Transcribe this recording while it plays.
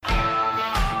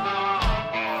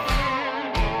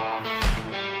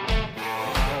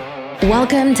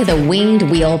Welcome to the Winged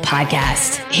Wheel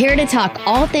Podcast. Here to talk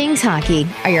all things hockey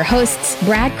are your hosts,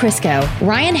 Brad Crisco,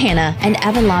 Ryan Hanna, and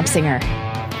Evan Lobsinger.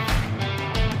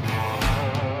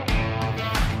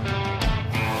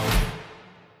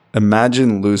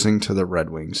 Imagine losing to the Red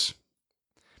Wings.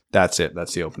 That's it.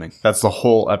 That's the opening. That's the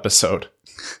whole episode.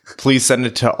 Please send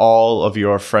it to all of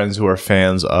your friends who are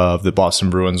fans of the Boston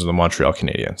Bruins and the Montreal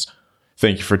Canadiens.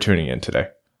 Thank you for tuning in today.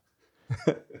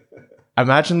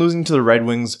 Imagine losing to the Red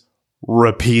Wings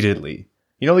repeatedly.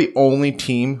 You know, the only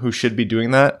team who should be doing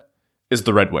that is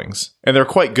the Red Wings, and they're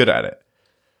quite good at it.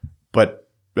 But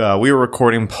we are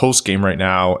recording post-game right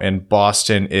now, and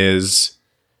Boston is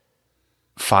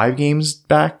 5 games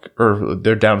back, or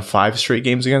they're down 5 straight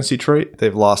games against Detroit.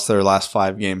 They've lost their last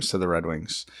 5 games to the Red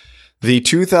Wings. The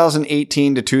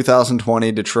 2018 to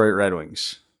 2020 Detroit Red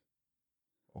Wings.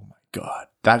 Oh my God.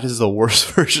 That is the worst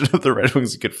version of the Red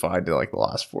Wings you could find in like the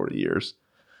last 40 years.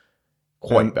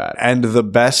 Quite bad. And the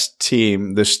best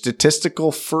team, the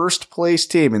statistical first place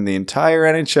team in the entire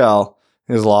NHL,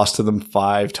 has lost to them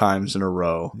 5 times in a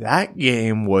row. That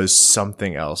game was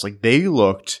something else. Like they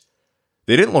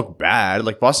didn't look bad.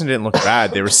 Like Boston didn't look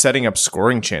bad. They were setting up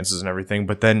scoring chances and everything,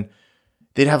 but then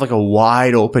they'd have like a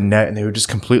wide open net and they would just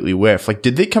completely whiff. Like,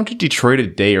 did they come to Detroit a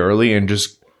day early and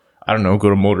just, I don't know,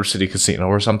 go to Motor City Casino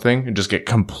or something and just get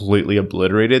completely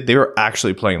obliterated? They were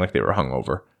actually playing like they were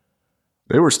hungover.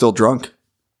 They were still drunk.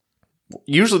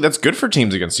 Usually that's good for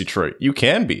teams against Detroit. You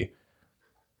can be.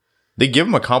 They give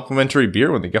them a complimentary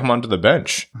beer when they come onto the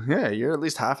bench. Yeah, you're at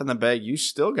least half in the bag. You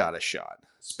still got a shot.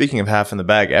 Speaking of half in the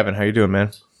bag, Evan, how you doing,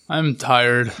 man? I'm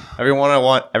tired. Everyone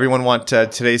want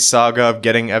today's saga of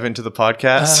getting Evan to the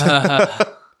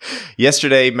podcast.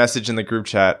 Yesterday, message in the group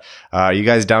chat. You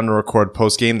guys down to record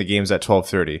post game? The game's at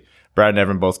 12:30. Brad and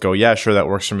Evan both go, yeah, sure, that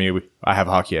works for me. I have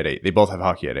hockey at 8. They both have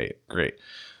hockey at 8. Great.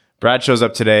 Brad shows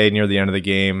up today near the end of the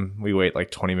game. We wait like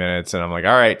 20 minutes, and I'm like,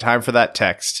 all right, time for that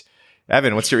text.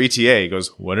 Evan, what's your ETA? He goes,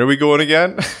 when are we going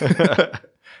again? I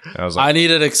was like, I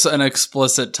needed an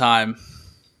explicit time.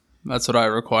 That's what I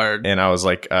required. And I was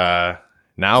like,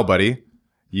 now, buddy,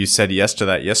 you said yes to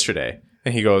that yesterday.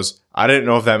 And he goes, I didn't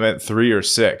know if that meant 3 or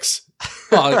 6.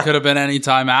 Well, it could have been any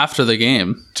time after the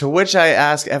game. To which I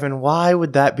ask Evan, why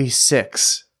would that be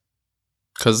 6?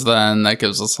 Because then that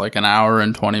gives us like an hour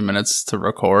and 20 minutes to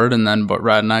record, and then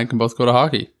Brad and I can both go to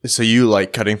hockey. So you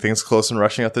like cutting things close and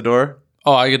rushing out the door?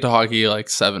 Oh, I get to hockey like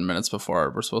 7 minutes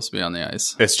before we're supposed to be on the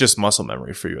ice. It's just muscle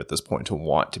memory for you at this point to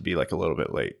want to be like a little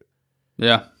bit late.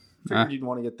 Yeah. Figured you'd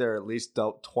want to get there at least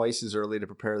twice as early to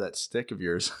prepare that stick of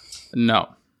yours. No.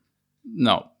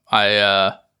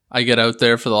 I get out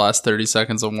there for the last 30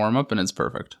 seconds of warm up, and it's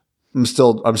perfect. I'm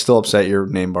still upset your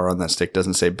name bar on that stick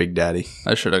doesn't say Big Daddy.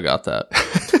 I should have got that.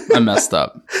 I messed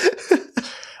up.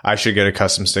 I should get a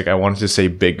custom stick. I wanted to say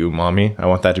Big Umami. I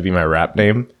want that to be my rap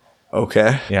name.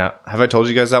 Okay. Yeah. Have I told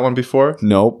you guys that one before?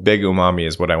 Nope. Big Umami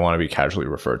is what I want to be casually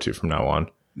referred to from now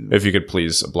on. If you could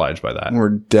please oblige by that. We're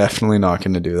definitely not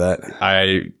going to do that.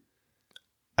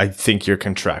 I think you're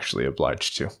contractually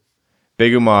obliged to.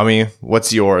 Big Umami,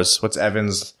 what's yours? What's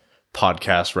Evan's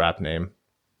podcast rap name?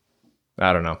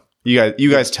 I don't know. You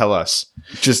guys tell us.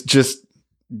 Just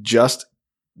Ghost.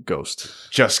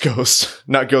 Just Ghost.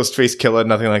 Not Ghostface Killer,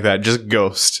 nothing like that. Just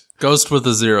Ghost. Ghost with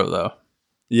a 0, though.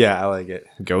 Yeah, I like it.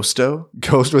 Ghosto?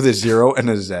 Ghost with a 0 and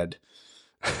a Z.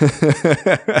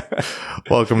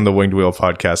 Welcome to the Winged Wheel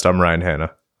Podcast. I'm Ryan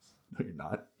Hanna. No, you're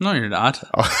not. No, you're not.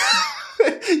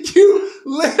 You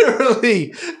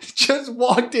literally just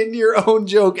walked into your own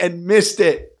joke and missed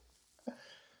it.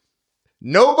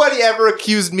 Nobody ever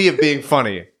accused me of being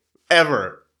funny.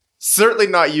 Ever. Certainly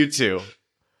not you two.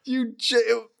 I'm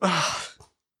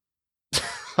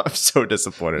so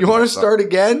disappointed. You want to start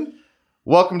again?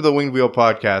 Welcome to the Winged Wheel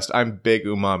Podcast. I'm Big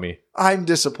Umami. I'm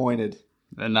disappointed.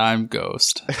 And I'm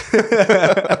Ghost.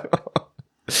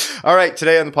 All right,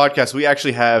 today on the podcast, we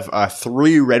actually have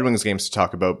 3 Red Wings games to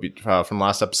talk about from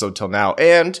last episode till now.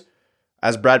 And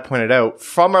as Brad pointed out,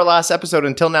 from our last episode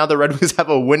until now, the Red Wings have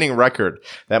a winning record.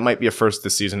 That might be a first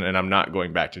this season, and I'm not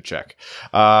going back to check.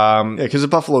 Yeah, because the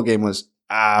Buffalo game was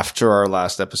after our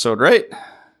last episode, right?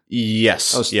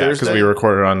 Yes. Yeah, because we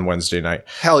recorded on Wednesday night.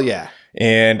 Hell yeah.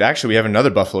 And actually, we have another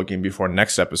Buffalo game before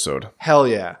next episode. Hell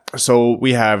yeah. So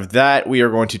we have that. We are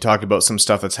going to talk about some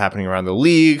stuff that's happening around the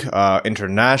league,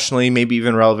 internationally, maybe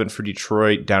even relevant for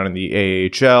Detroit down in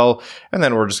the AHL. And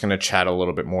then we're just going to chat a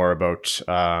little bit more about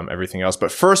everything else.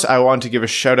 But first, I want to give a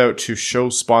shout out to show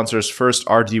sponsors. First,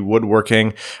 RD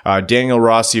Woodworking. Daniel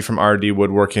Rossi from RD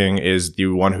Woodworking is the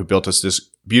one who built us this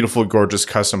beautiful, gorgeous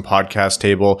custom podcast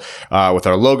table with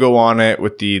our logo on it,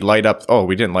 with the light up. Oh,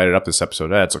 we didn't light it up this episode.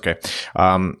 That's okay.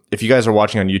 If you guys are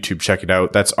watching on YouTube, check it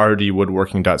out. That's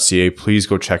rdwoodworking.ca. Please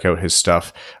go check out his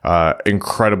stuff.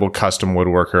 Incredible custom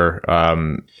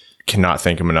woodworker. Cannot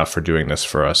thank him enough for doing this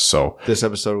for us. So this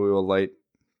episode, we will light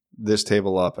this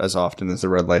table up as often as the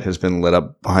red light has been lit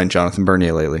up behind Jonathan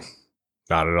Bernier lately.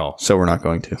 Not at all. So we're not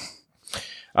going to.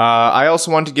 I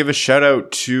also want to give a shout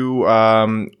out to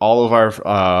all of our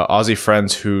Aussie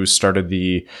friends who started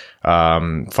the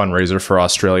fundraiser for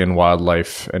Australian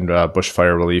wildlife and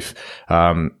bushfire relief.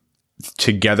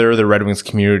 Together, the Red Wings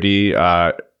community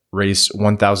raised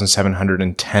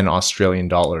 1,710 Australian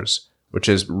dollars, which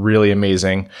is really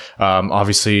amazing.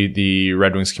 Obviously, the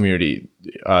Red Wings community,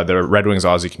 the Red Wings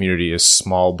Aussie community is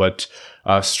small but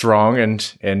strong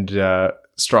and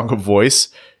strong of voice,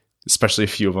 especially a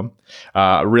few of them.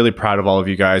 Really proud of all of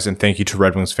you guys, and thank you to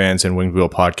Red Wings fans and Winged Wheel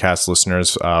podcast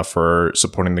listeners for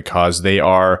supporting the cause. They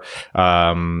are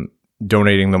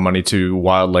donating the money to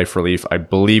wildlife relief. I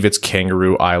believe it's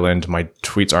Kangaroo Island. My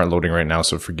tweets aren't loading right now,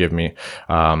 so forgive me.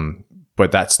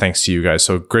 But that's thanks to you guys.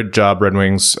 So good job, Red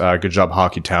Wings. Good job,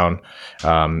 Hockey Town.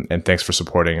 And thanks for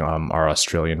supporting our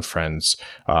Australian friends.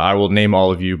 I will name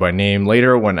all of you by name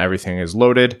later when everything is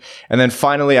loaded. And then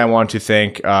finally, I want to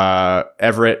thank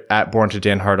Everett at Born to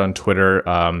Dan Hart on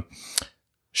Twitter.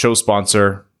 Show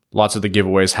sponsor. Lots of the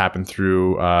giveaways happen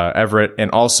through Everett, and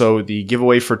also the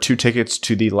giveaway for 2 tickets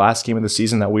to the last game of the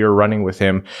season that we are running with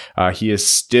him. He is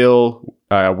still,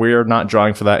 we're not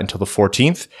drawing for that until the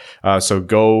 14th. So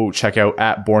go check out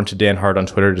at Born to Dan Hart on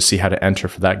Twitter to see how to enter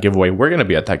for that giveaway. We're going to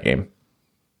be at that game,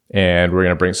 and we're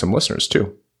going to bring some listeners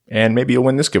too. And maybe you'll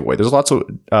win this giveaway. There's lots of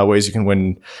ways you can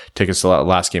win tickets to the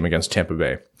last game against Tampa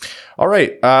Bay. All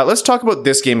right, let's talk about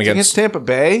this game against Tampa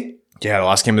Bay. Yeah, the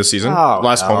last game of the season. Oh,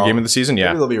 last home game of the season, yeah.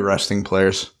 Maybe they'll be resting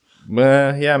players.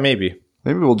 Yeah, maybe.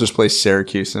 Maybe we'll just play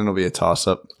Syracuse and it'll be a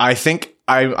toss-up. I think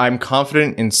I'm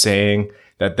confident in saying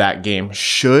that game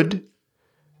should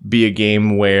be a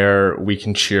game where we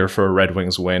can cheer for a Red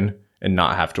Wings win and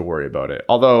not have to worry about it.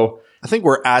 Although I think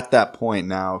we're at that point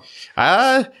now.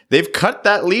 They've cut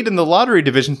that lead in the lottery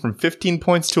division from 15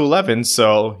 points to 11,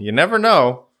 so you never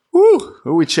know. Woo!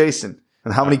 Who are we chasing?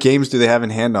 And how many games do they have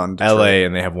in hand on Detroit? LA,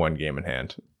 and they have 1 game in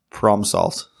hand. Problem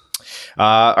solved.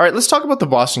 All right, let's talk about the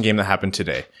Boston game that happened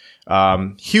today.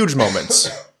 Huge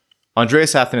moments.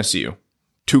 Andreas Athanasiou,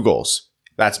 2 goals.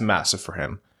 That's massive for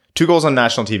him. 2 goals on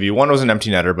national TV. 1 was an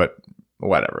empty netter, but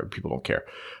whatever. People don't care.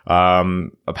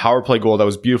 A power play goal that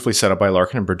was beautifully set up by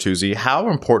Larkin and Bertuzzi.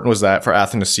 How important was that for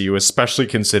Athanasiou, especially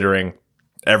considering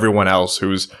everyone else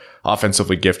who's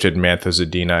offensively gifted, Mantha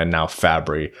Zadina, and now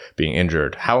Fabry being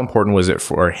injured? How important was it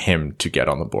for him to get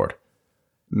on the board?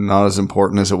 Not as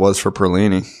important as it was for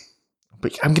Perlini.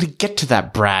 But I'm going to get to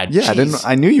that, Brad. Yeah, Jeez.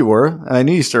 I knew you were, and I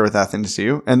knew you started with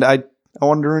Athanasiou, and I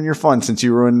wanted to ruin your fun since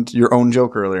you ruined your own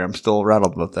joke earlier. I'm still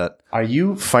rattled about that. Are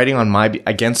you fighting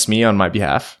against me on my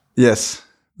behalf? Yes,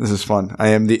 this is fun. I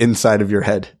am the inside of your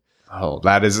head. Oh,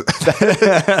 that's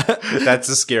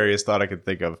the scariest thought I could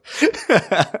think of.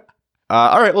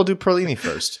 All right, we'll do Perlini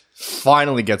first.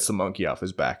 Finally gets the monkey off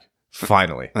his back.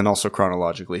 Finally. And also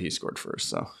chronologically, he scored first,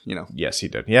 so, you know. Yes, he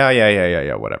did.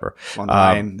 Yeah, whatever. On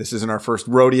Ryan, this isn't our first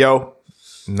rodeo.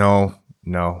 No,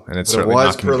 and it's But it certainly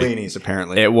was not going to be. Perlini's,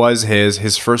 apparently. It was his.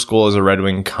 His first goal as a Red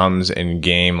Wing comes in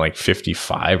game like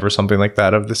 55 or something like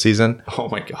that of the season. Oh,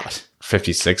 my God.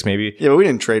 56 maybe. Yeah, but we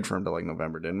didn't trade for him till like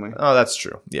November, didn't we? Oh, that's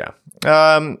true. Yeah.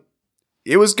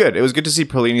 It was good. It was good to see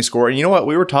Perlini score. And you know what?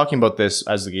 We were talking about this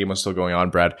as the game was still going on,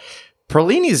 Brad.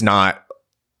 Perlini's not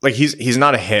like he's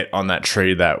not a hit on that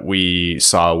trade that we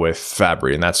saw with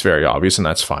Fabry, and that's very obvious, and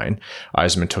that's fine.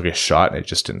 Eisman took his shot and it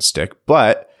just didn't stick.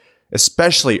 But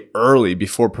especially early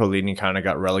before Perlini kind of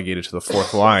got relegated to the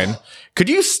 4th line, could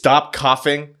you stop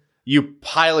coughing? You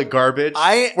pile of garbage.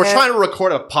 We're trying to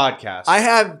record a podcast. I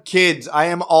have kids. I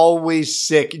am always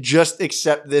sick. Just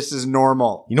accept this as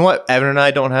normal. You know what Evan and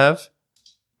I don't have?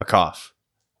 A cough.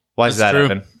 Why is that, true.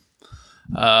 Evan?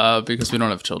 Because we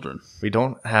don't have children. We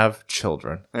don't have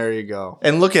children. There you go.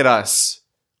 And look at us.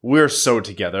 We're so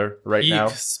together right Eek now.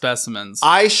 specimens.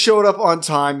 I showed up on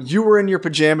time. You were in your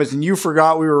pajamas and you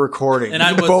forgot we were recording. And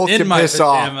I was both in can my piss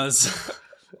off. pajamas.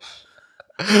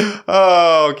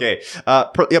 Oh, okay.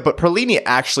 But Perlini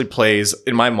actually plays,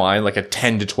 in my mind, like a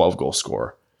 10 to 12 goal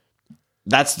scorer.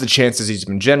 That's the chances he's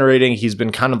been generating. He's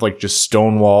been kind of like just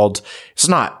stonewalled. It's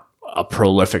not a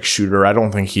prolific shooter. I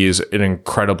don't think he is an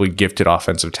incredibly gifted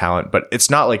offensive talent, but it's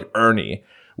not like Ernie,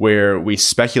 where we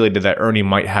speculated that Ernie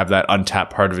might have that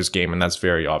untapped part of his game, and that's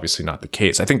very obviously not the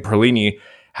case. I think Perlini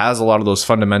has a lot of those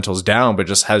fundamentals down, but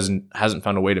just hasn't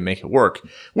found a way to make it work,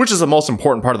 which is the most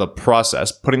important part of the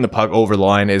process. Putting the puck over the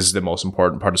line is the most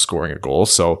important part of scoring a goal.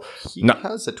 So he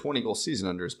has a 20-goal season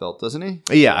under his belt, doesn't he?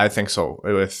 Yeah, I think so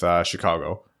with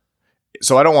Chicago.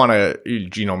 So I don't want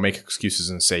to, make excuses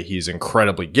and say he's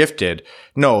incredibly gifted.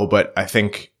 No, but I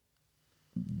think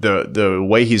the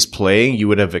way he's playing, you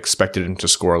would have expected him to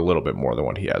score a little bit more than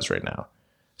what he has right now.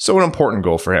 So an important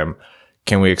goal for him.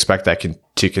 Can we expect that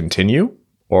to continue,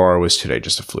 or was today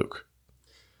just a fluke?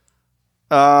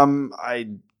 At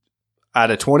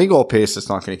a 20-goal pace, it's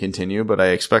not going to continue, but I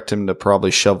expect him to probably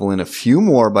shovel in a few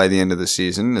more by the end of the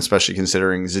season, especially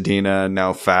considering Zadina,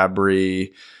 now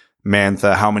Fabry,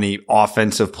 Mantha, how many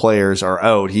offensive players are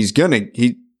out. He's gonna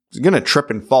trip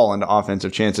and fall into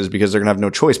offensive chances because they're gonna have no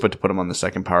choice but to put him on the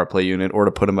second power play unit or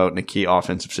to put him out in a key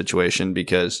offensive situation,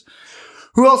 because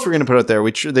who else we're going to put out there?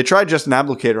 They tried Justin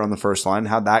Abdelkader on the first line.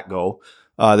 How'd that go?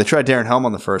 They tried Darren Helm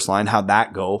on the first line. How'd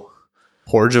that go?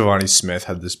 Poor Giovanni Smith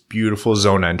had this beautiful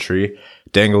zone entry,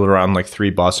 dangled around like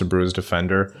 3 Boston Bruins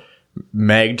defender.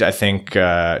 I think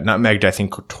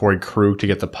Torrey Krug to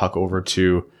get the puck over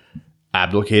to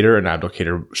Abdelkader, and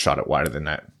Abdelkader shot it wide of the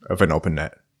net, of an open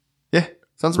net. Yeah,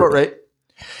 sounds about right.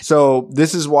 So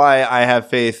this is why I have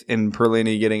faith in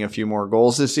Perlini getting a few more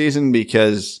goals this season,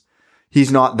 because he's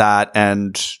not that,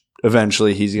 and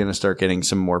eventually he's going to start getting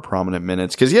some more prominent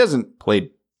minutes because he hasn't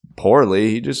played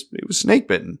poorly. He was snake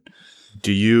bitten.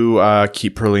 Do you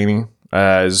keep Perlini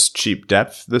as cheap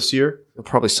depth this year? He'll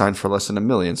probably sign for less than $1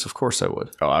 million, so of course I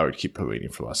would. Oh, I would keep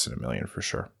Perlini for less than $1 million for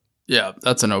sure. Yeah,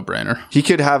 that's a no-brainer. He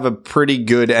could have a pretty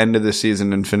good end of the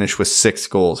season and finish with 6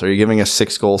 goals. Are you giving a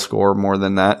 6-goal scorer more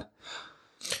than that?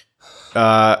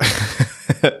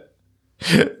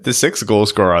 The 6-goal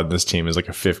scorer on this team is like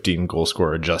a 15-goal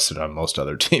scorer adjusted on most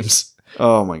other teams.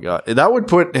 Oh my God. That would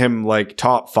put him like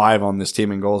top 5 on this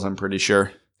team in goals, I'm pretty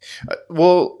sure.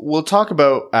 We'll talk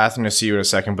about Athanasiou in a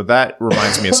second, but that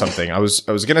reminds me of something. I was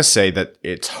going to say that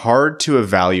it's hard to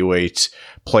evaluate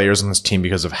players on this team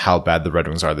because of how bad the Red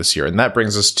Wings are this year. And that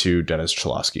brings us to Dennis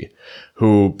Cholowski,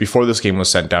 who before this game was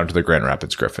sent down to the Grand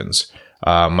Rapids Griffins.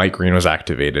 Mike Green was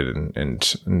activated,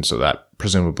 and so that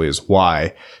presumably is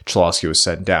why Cholowski was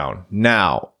sent down.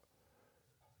 Now,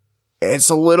 it's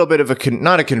a little bit of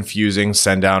not a confusing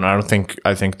send down. I think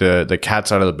the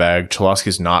cat's out of the bag.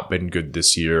 Cholowski's not been good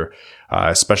this year,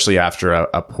 especially after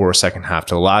a poor second half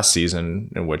to last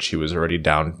season, in which he was already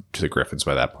down to the Griffins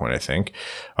by that point, I think.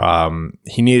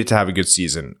 He needed to have a good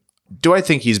season. Do I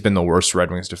think he's been the worst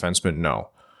Red Wings defenseman? No.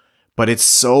 But it's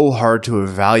so hard to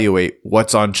evaluate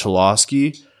what's on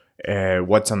Cholowski,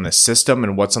 what's on the system,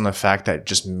 and what's on the fact that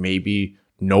just maybe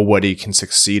nobody can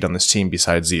succeed on this team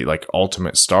besides the like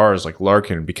ultimate stars like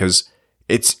Larkin, because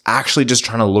it's actually just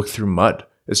trying to look through mud.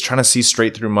 It's trying to see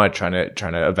straight through mud, trying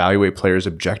to evaluate players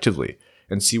objectively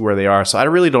and see where they are. So I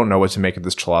really don't know what to make of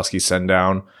this Cholowski send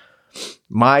down.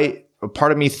 A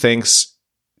part of me thinks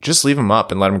just leave him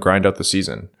up and let him grind out the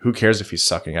season. Who cares if he's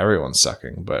sucking? Everyone's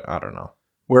sucking, but I don't know.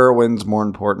 Where are wins more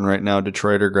important right now,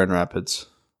 Detroit or Grand Rapids?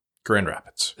 Grand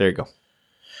Rapids. There you go.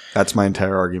 That's my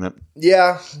entire argument.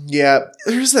 Yeah.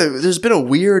 There's been a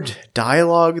weird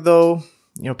dialogue though.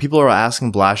 You know, people are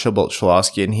asking Blashill about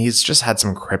Cholowski, and he's just had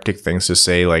some cryptic things to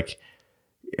say, like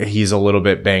he's a little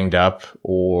bit banged up,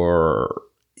 or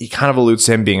he kind of alludes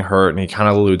to him being hurt, and he kind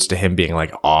of alludes to him being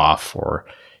like off, or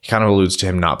he kind of alludes to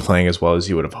him not playing as well as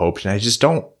he would have hoped. And I just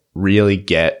don't really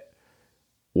get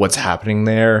what's happening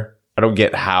there. I don't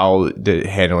get how the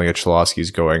handling of Cholowski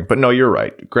is going. But no, you're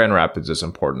right. Grand Rapids is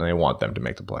important, and they want them to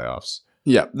make the playoffs.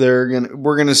 Yeah,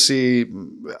 we're gonna see.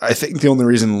 I think the only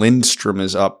reason Lindstrom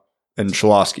is up and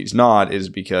Cholowski's not is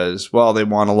because, well, they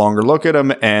want a longer look at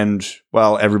him, and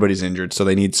well, everybody's injured, so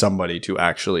they need somebody to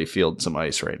actually field some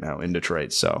ice right now in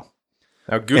Detroit. So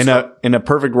now, in a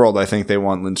perfect world, I think they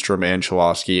want Lindstrom and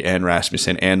Cholowski and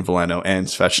Rasmussen and Veleno and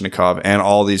Svechnikov and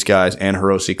all these guys and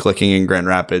Hirose clicking in Grand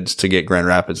Rapids to get Grand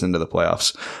Rapids into the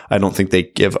playoffs. I don't think they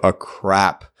give a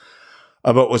crap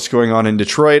about what's going on in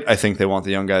Detroit. I think they want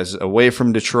the young guys away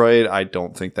from Detroit. I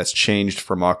don't think that's changed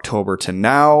from October to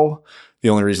now. The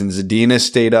only reason Zadina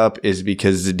stayed up is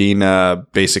because Zadina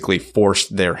basically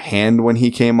forced their hand when he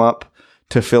came up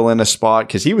to fill in a spot,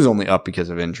 because he was only up because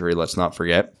of injury, let's not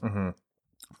forget. Mm-hmm.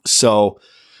 So,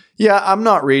 yeah, I'm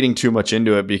not reading too much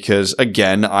into it because,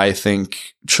 again, I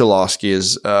think Cholowski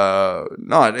is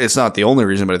it's not the only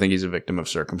reason, but I think he's a victim of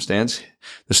circumstance.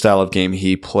 The style of game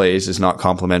he plays is not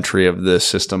complementary of the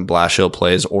system Blashill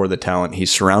plays or the talent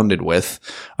he's surrounded with.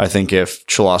 I think if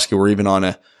Cholowski were even on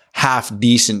a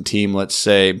half-decent team, let's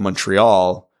say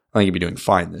Montreal, I think he'd be doing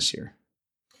fine this year.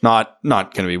 Not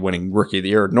going to be winning Rookie of the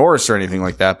Year or Norris or anything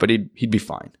like that, but he'd be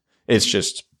fine. It's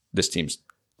just this team's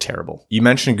terrible. You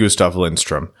mentioned Gustav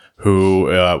Lindstrom, who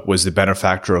was the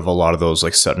benefactor of a lot of those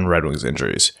like sudden Red Wings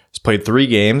injuries. He's played 3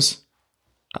 games.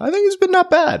 I think he's been not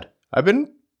bad.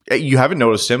 You haven't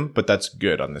noticed him, but that's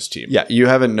good on this team. Yeah, you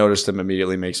haven't noticed him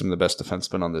immediately makes him the best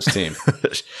defenseman on this team.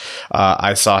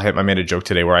 I made a joke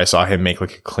today where I saw him make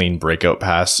like a clean breakout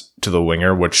pass to the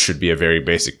winger, which should be a very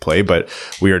basic play, but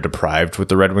we are deprived with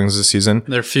the Red Wings this season.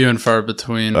 They're few and far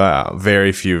between.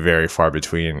 Very few, very far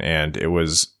between, and it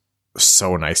was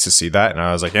so nice to see that. And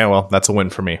I was like, yeah, well, that's a win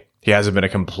for me. He hasn't been a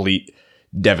complete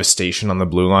devastation on the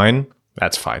blue line.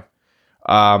 That's fine.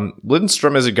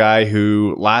 Lindstrom is a guy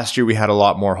who last year we had a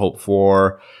lot more hope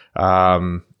for,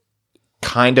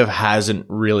 kind of hasn't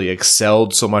really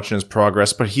excelled so much in his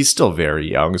progress, but he's still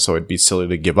very young, so it'd be silly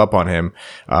to give up on him.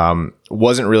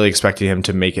 Wasn't really expecting him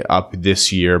to make it up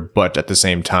this year, but at the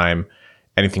same time,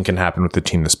 anything can happen with the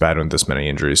team this bad with this many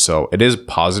injuries. So it is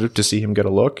positive to see him get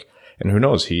a look, and who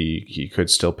knows, he could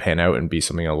still pan out and be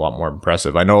something a lot more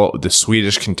impressive. I know the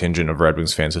Swedish contingent of Red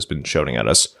Wings fans has been shouting at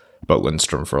us about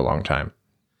Lindstrom for a long time.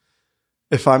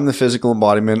 If I'm the physical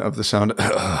embodiment of the sound,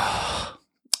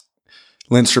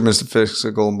 Lindstrom is the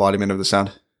physical embodiment of the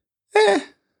sound.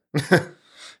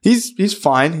 He's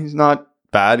fine. He's not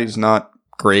bad. He's not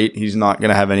great. He's not going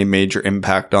to have any major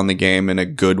impact on the game in a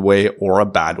good way or a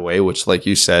bad way, which, like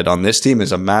you said, on this team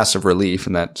is a massive relief,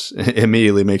 and that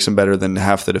immediately makes him better than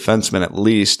half the defensemen at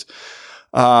least.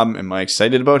 Am I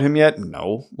excited about him yet?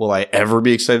 No. Will I ever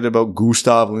be excited about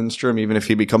Gustav Lindstrom, even if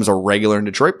he becomes a regular in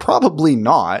Detroit? Probably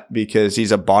not, because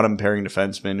he's a bottom pairing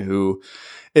defenseman who,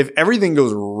 if everything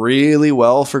goes really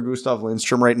well for Gustav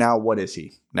Lindstrom right now, what is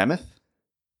he? Nemeth?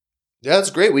 Yeah,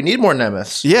 that's great. We need more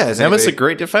Nemeths. Yeah. Nemeth's a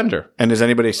great defender. And is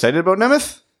anybody excited about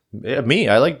Nemeth? Yeah, me.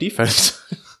 I like defense.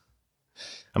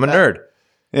 I'm a nerd.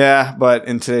 Yeah, but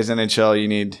in today's NHL, you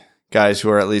need guys who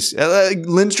are at least...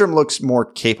 Lindstrom looks more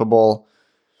capable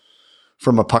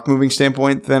from a puck moving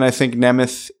standpoint than I think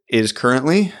Nemeth is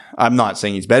currently. I'm not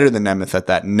saying he's better than Nemeth at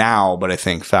that now, but I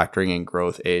think factoring in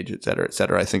growth, age, et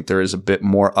cetera, I think there is a bit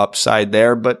more upside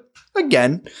there. But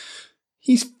again,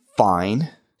 he's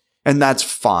fine, and that's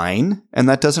fine, and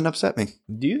that doesn't upset me.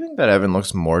 Do you think that Evan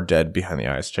looks more dead behind the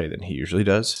ice today than he usually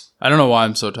does? I don't know why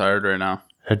I'm so tired right now.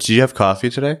 Did you have coffee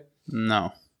today?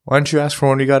 No. Why didn't you ask for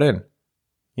when you got in?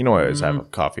 You know I always have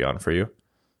coffee on for you.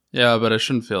 Yeah, but I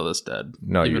shouldn't feel this dead.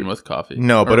 No, even with coffee.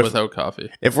 No, but without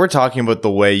coffee. If we're talking about the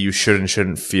way you should and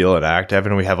shouldn't feel and act,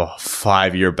 Evan, we have a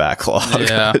 5-year backlog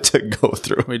to go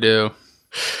through. We do.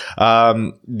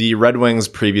 The Red Wings'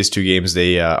 previous 2 games,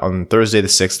 they on Thursday the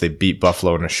 6th, they beat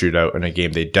Buffalo in a shootout in a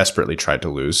game they desperately tried to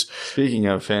lose. Speaking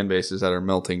of fan bases that are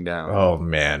melting down. Oh,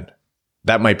 man.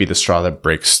 That might be the straw that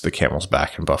breaks the camel's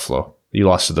back in Buffalo. You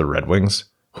lost to the Red Wings.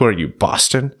 Who are you,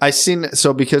 Boston?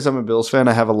 So because I'm a Bills fan,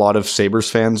 I have a lot of Sabres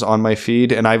fans on my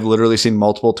feed, and I've literally seen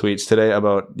multiple tweets today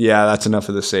about, yeah, that's enough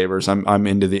of the Sabres. I'm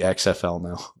into the XFL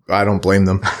now. I don't blame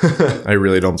them. I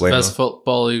really don't blame them. Best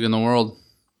football league in the world.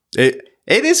 It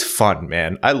is fun,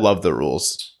 man. I love the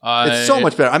rules. It's so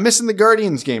much better. I'm missing the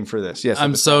Guardians game for this. Yes,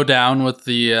 I'm so down with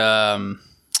the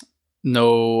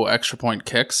no extra point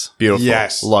kicks. Beautiful.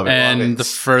 Yes. Love it. And the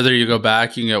further you go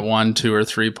back, you can get 1, 2, or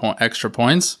 3 extra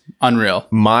points. Unreal.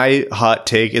 My hot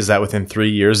take is that within 3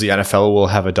 years, the NFL will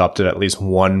have adopted at least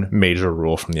one major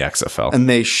rule from the XFL. And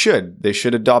they should. They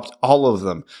should adopt all of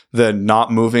them. The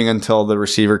not moving until the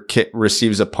receiver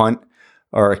receives a punt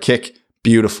or a kick.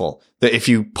 Beautiful. The if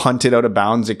you punt it out of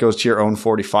bounds, it goes to your own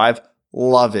 45.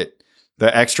 Love it.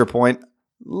 The extra point.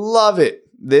 Love it.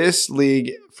 This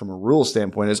league, from a rule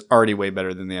standpoint, is already way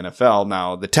better than the NFL.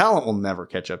 Now, the talent will never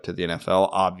catch up to the NFL,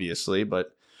 obviously,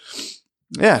 but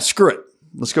yeah, screw it.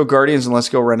 Let's go Guardians and let's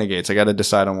go Renegades. I got to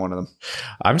decide on one of them.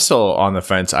 I'm still on the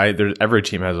fence. Every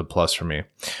team has a plus for me.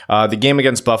 The game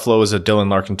against Buffalo was a Dylan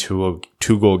Larkin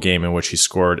two-goal game in which he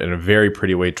scored in a very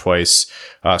pretty way twice,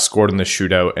 scored in the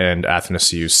shootout, and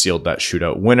Athanasiou sealed that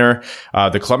shootout winner.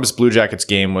 The Columbus Blue Jackets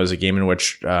game was a game in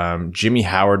which Jimmy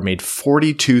Howard made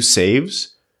 42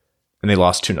 saves, and they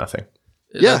lost 2-0.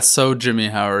 Yeah. That's so Jimmy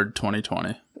Howard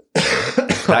 2020.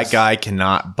 That guy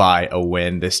cannot buy a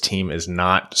win. This team is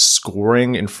not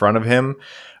scoring in front of him.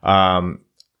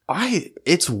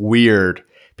 It's weird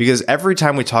because every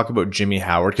time we talk about Jimmy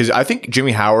Howard, because I think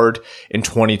Jimmy Howard in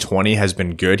 2020 has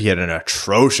been good. He had an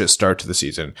atrocious start to the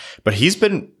season, but he's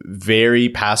been very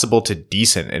passable to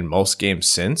decent in most games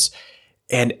since.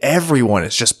 And everyone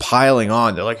is just piling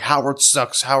on. They're like, Howard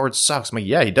sucks. Howard sucks. I'm like,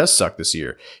 yeah, he does suck this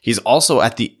year. He's also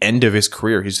at the end of his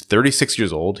career. He's 36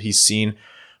 years old. He's seen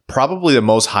probably the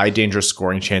most high danger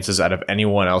scoring chances out of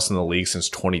anyone else in the league since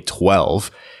 2012.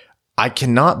 I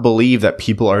cannot believe that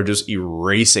people are just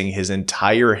erasing his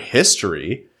entire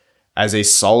history as a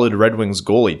solid Red Wings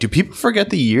goalie. Do people forget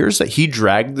the years that he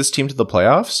dragged this team to the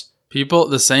playoffs?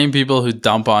 The same people who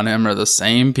dump on him are the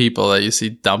same people that you see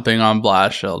dumping on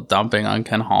Blashill, dumping on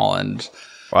Ken Holland.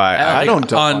 Well, I don't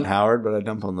dump on Howard, but I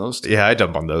dump on those two. Yeah, I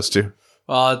dump on those two.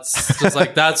 Well, it's just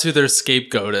like that's who their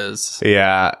scapegoat is.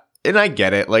 Yeah, and I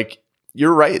get it. Like,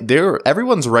 you're right.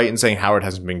 Everyone's right in saying Howard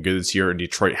hasn't been good this year, and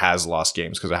Detroit has lost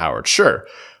games because of Howard. Sure.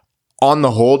 On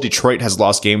the whole, Detroit has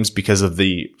lost games because of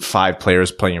the 5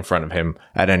 players playing in front of him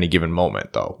at any given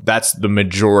moment, though. That's the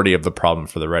majority of the problem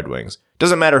for the Red Wings.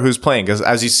 Doesn't matter who's playing, because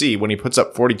as you see, when he puts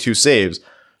up 42 saves,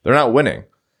 they're not winning.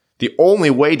 The only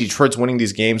way Detroit's winning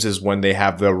these games is when they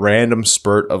have the random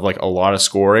spurt of like a lot of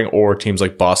scoring, or teams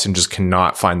like Boston just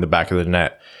cannot find the back of the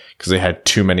net because they had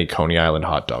too many Coney Island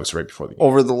hot dogs right before the game.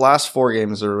 Over the last 4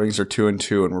 games, the Red Wings are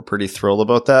 2-2, and we're pretty thrilled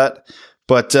about that.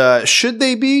 But should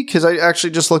they be? Because I actually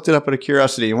just looked it up out of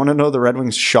curiosity. You want to know the Red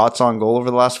Wings' shots on goal over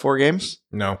the last 4 games?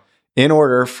 No. In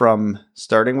order from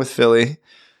starting with Philly,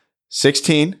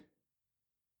 16,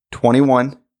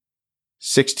 21,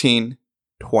 16,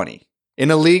 20.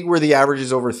 In a league where the average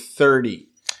is over 30.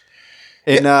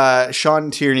 In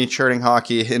Sean Tierney, Charting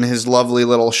Hockey, in his lovely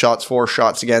little shots for,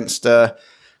 shots against,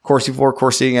 Corsi for,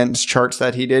 Corsi against charts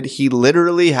that he did, he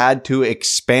literally had to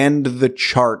expand the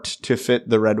chart to fit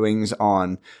the Red Wings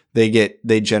on. They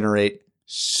generate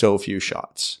so few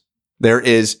shots. There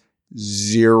is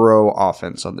 0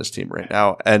 offense on this team right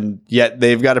now, and yet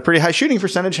they've got a pretty high shooting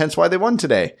percentage, hence why they won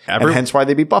today, and hence why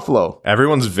they beat Buffalo.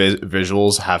 Everyone's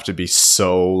visuals have to be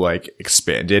so like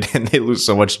expanded, and they lose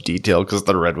so much detail because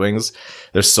the Red Wings,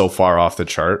 they're so far off the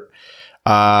chart.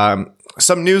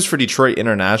 Some news for Detroit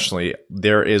internationally.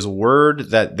 There is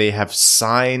word that they have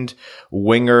signed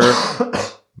winger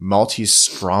Malty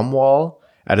Stromwall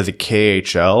out of the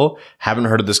KHL. Haven't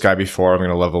heard of this guy before. I'm going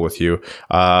to level with you.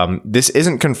 This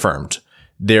isn't confirmed.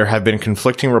 There have been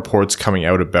conflicting reports coming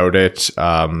out about it.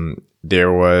 I'm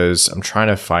trying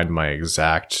to find my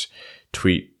exact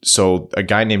tweet. So a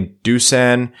guy named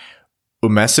Dusan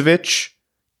Umesevic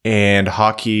and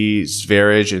Hockey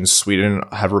Sverige in Sweden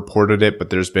have reported it, but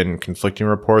there's been conflicting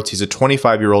reports. He's a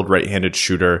 25-year-old right-handed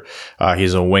shooter.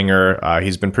 He's a winger.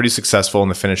 He's been pretty successful in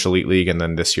the Finnish Elite League and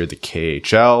then this year the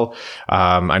KHL.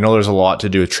 I know there's a lot to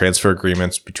do with transfer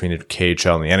agreements between the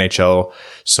KHL and the NHL,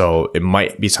 so it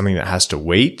might be something that has to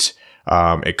wait.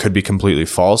 It could be completely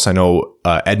false. I know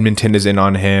Edmonton is in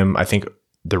on him. I think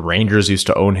the Rangers used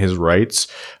to own his rights,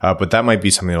 but that might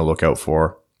be something to look out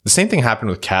for. The same thing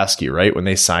happened with Kasky, right? When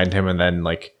they signed him and then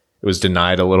like it was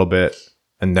denied a little bit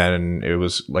and then it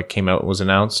was like came out and was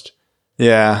announced.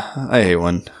 Yeah, I hate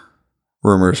when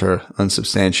rumors are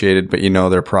unsubstantiated, but you know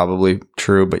they're probably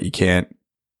true, but you can't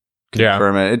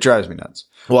confirm it. It drives me nuts.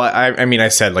 Well, I mean, I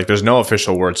said like there's no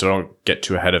official word, so don't get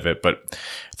too ahead of it. But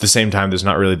at the same time, there's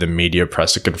not really the media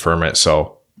press to confirm it,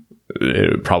 so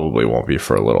it probably won't be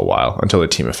for a little while until the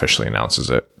team officially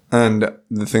announces it. And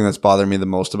the thing that's bothering me the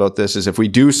most about this is if we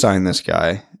do sign this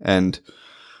guy and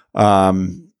Red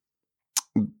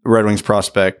Wings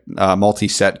prospect Malty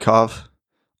Setkov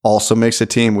also makes a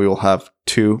team, we will have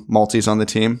 2 Maltys on the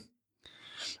team.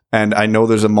 And I know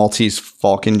there's a Maltese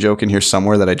Falcon joke in here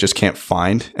somewhere that I just can't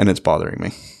find, and it's bothering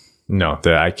me. No,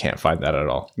 I can't find that at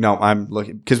all. No, I'm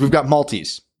looking because we've got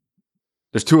Maltese.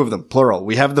 There's 2 of them, plural.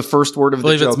 We have the first word of the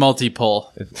joke. I believe it's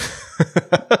multi-pull.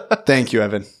 Thank you,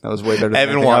 Evan. That was way better than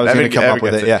Evan I was going to come up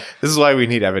with it. Yeah, this is why we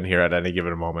need Evan here at any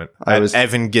given moment.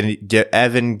 Evan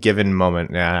given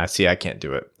moment. Nah, see, I can't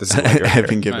do it. This is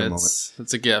Evan given moment.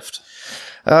 It's a gift.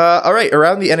 All right,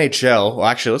 around the NHL. Well,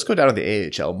 actually, let's go down to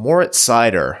the AHL. Moritz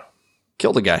Seider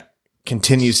killed a guy.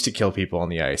 Continues to kill people on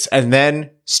the ice and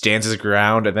then stands his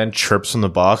ground and then chirps from the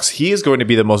box. He is going to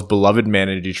be the most beloved man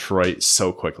in Detroit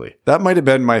so quickly. That might have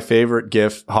been my favorite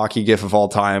hockey gif of all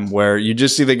time, where you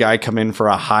just see the guy come in for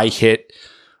a high hit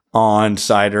on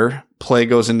Seider. Play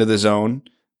goes into the zone.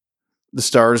 The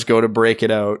Stars go to break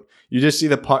it out. You just see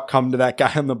the puck come to that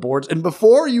guy on the boards. And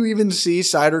before you even see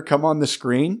Seider come on the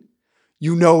screen,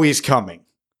 you know he's coming.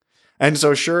 And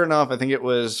so sure enough, I think it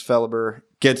was Felber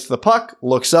gets the puck,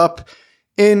 looks up,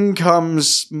 in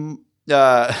comes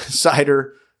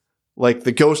Seider like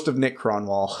the ghost of Nick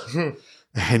Cronwall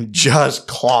and just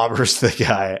clobbers the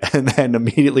guy and then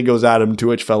immediately goes at him, to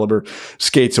which Felber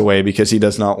skates away because he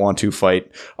does not want to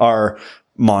fight our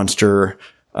monster,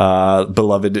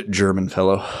 beloved German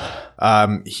fellow.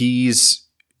 He's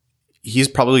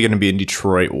probably going to be in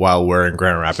Detroit while we're in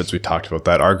Grand Rapids. We talked about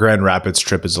that. Our Grand Rapids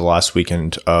trip is the last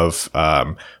weekend of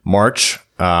March.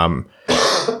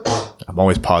 I'm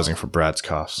always pausing for Brad's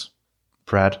coughs.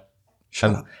 Brad,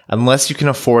 unless you can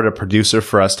afford a producer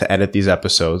for us to edit these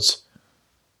episodes,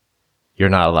 You're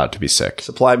not allowed to be sick.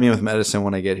 Supply me with medicine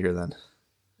when I get here then.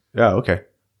 Yeah, okay.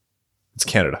 It's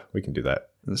Canada. We can do that.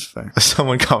 That's fair.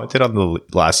 Someone commented on the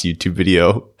last YouTube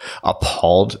video,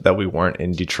 appalled that we weren't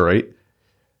in Detroit.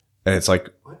 And it's like,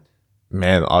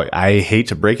 man, I hate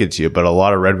to break it to you, but a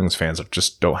lot of Red Wings fans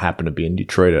just don't happen to be in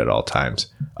Detroit at all times.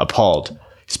 Appalled.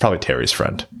 He's probably Terry's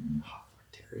friend.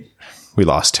 We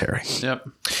lost Terry. Yep.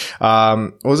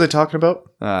 What was I talking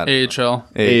about? AHL.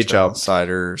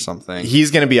 Seider or something.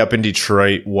 He's going to be up in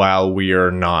Detroit while we're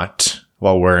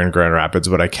in Grand Rapids,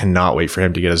 but I cannot wait for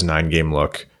him to get his 9-game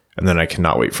look. And then I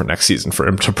cannot wait for next season for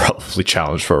him to probably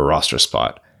challenge for a roster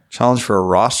spot. Challenge for a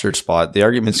roster spot. The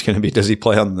argument's going to be, does he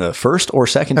play on the first or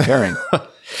second pairing?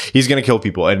 He's going to kill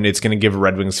people, and it's going to give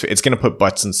Red Wings, it's going to put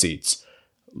butts in seats.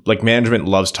 Like, management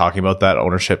loves talking about that.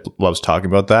 Ownership loves talking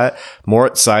about that.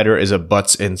 Moritz Seider is a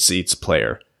butts in seats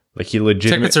player. Like, he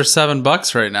legitimately... Tickets are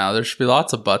 $7 right now. There should be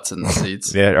lots of butts in the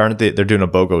seats. Yeah, aren't they? They're doing a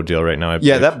BOGO deal right now.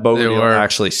 Yeah, that BOGO deal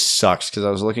actually sucks because I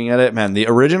was looking at it. Man, the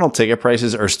original ticket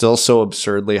prices are still so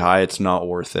absurdly high, it's not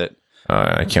worth it.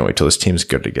 I can't wait till this team's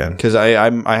good again. Because I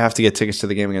have to get tickets to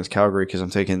the game against Calgary because I'm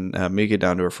taking Mika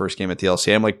down to her first game at the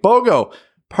LCA. I'm like, BOGO,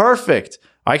 perfect.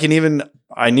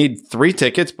 I need 3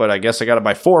 tickets, but I guess I got to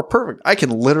buy 4. Perfect. I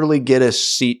can literally get a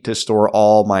seat to store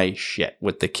all my shit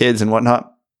with the kids and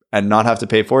whatnot and not have to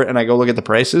pay for it. And I go look at the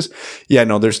prices. Yeah,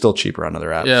 no, they're still cheaper on other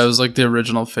apps. Yeah, it was like the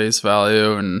original face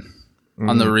value, and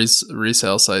on the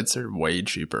resale sites, they're way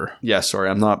cheaper. Yeah, sorry,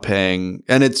 I'm not paying.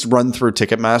 And it's run through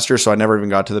Ticketmaster, so I never even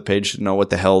got to the page to know what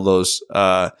the hell those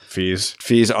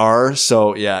fees are.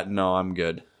 So, yeah, no, I'm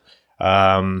good.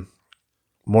 Moritz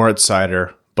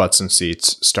Seider, butts and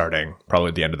seats, starting probably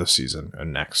at the end of the season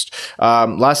and next.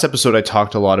 Last episode, I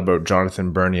talked a lot about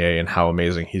Jonathan Bernier and how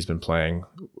amazing he's been playing.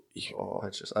 Oh,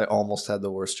 I almost had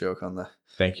the worst joke on that.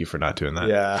 Thank you for not doing that.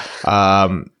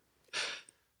 Yeah.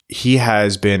 He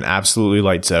has been absolutely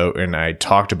lights out, and I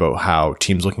talked about how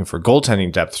teams looking for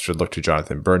goaltending depth should look to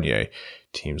Jonathan Bernier.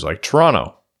 Teams like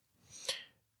Toronto.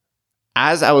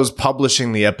 As I was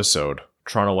publishing the episode,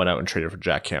 Toronto went out and traded for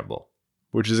Jack Campbell,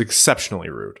 which is exceptionally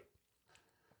rude.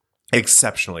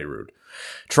 Exceptionally rude.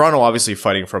 Toronto obviously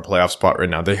fighting for a playoff spot right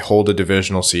now. They hold a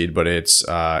divisional seed, but it's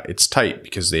tight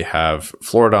because they have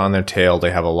Florida on their tail.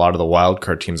 They have a lot of the wild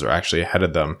card teams are actually ahead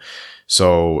of them.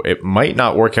 So it might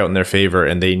not work out in their favor,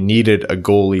 and they needed a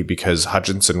goalie because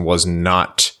Hutchinson was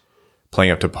not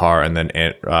playing up to par, and then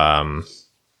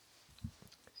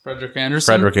Frederick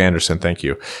Anderson. Frederick Anderson, thank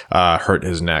you, hurt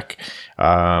his neck.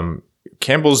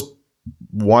 Campbell's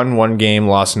won one game,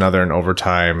 lost another in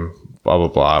overtime. Blah blah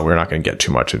blah. We're not going to get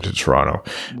too much into Toronto.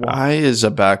 Why is a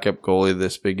backup goalie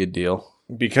this big a deal?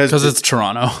 Because it's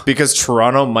Toronto. Because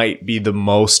Toronto might be the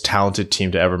most talented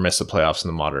team to ever miss the playoffs in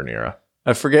the modern era.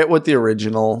 I forget what the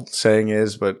original saying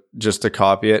is, but just to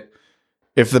copy it,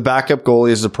 if the backup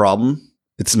goalie is the problem,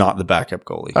 it's not the backup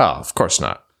goalie. Oh, of course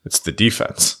not. It's the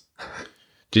defense.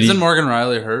 Isn't Morgan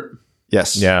Riley hurt?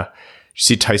 Yes. Yeah. You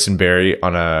see Tyson Barrie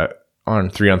on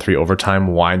 3-on-3 overtime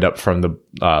wind up from the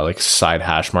side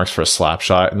hash marks for a slap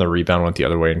shot, and the rebound went the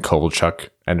other way, and Kovalchuk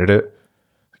ended it.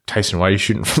 Tyson, why are you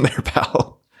shooting from there,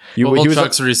 pal?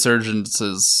 Kovalchuk's resurgence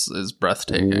is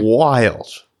breathtaking. Wild.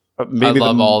 I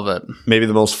love all of it. Maybe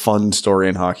the most fun story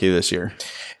in hockey this year.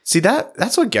 See,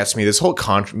 that's what gets me. This whole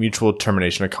mutual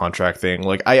termination of contract thing.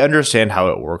 Like, I understand how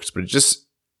it works, but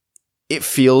it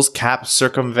feels cap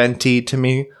circumventy to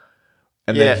me.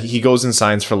 And then he goes and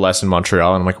signs for less in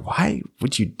Montreal, and I'm like, why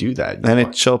would you do that?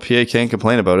 NHL PA can't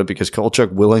complain about it because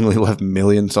Kovalchuk willingly left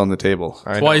millions on the table.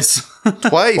 Twice.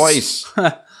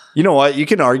 You know what? You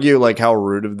can argue like how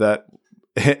rude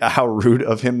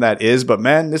of him that is, but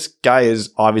man, this guy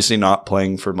is obviously not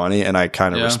playing for money, and I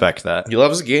kind of respect that. He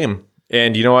loves the game,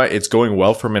 and you know what? It's going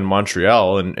well for him in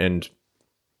Montreal, and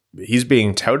he's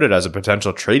being touted as a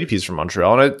potential trade piece for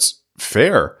Montreal, and it's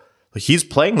fair. Like, he's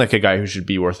playing like a guy who should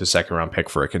be worth a second round pick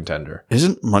for a contender.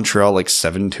 Isn't Montreal like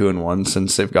 7-2-1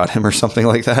 since they've got him or something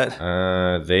like that?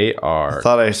 They are. I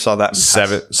thought I saw that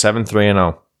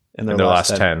 7-3-0 in their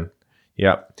last 10.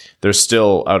 Yeah. They're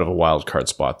still out of a wild card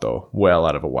spot, though. Well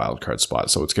out of a wild card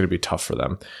spot. So it's going to be tough for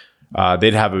them.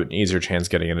 They'd have an easier chance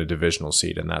getting in a divisional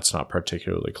seed, and that's not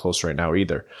particularly close right now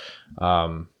either.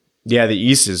 The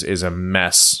East is a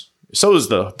mess. So is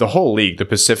the whole league. The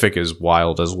Pacific is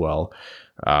wild as well.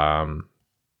 How's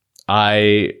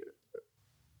the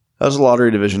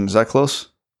lottery division? Is that close?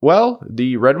 Well,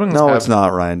 the Red Wings... No, it's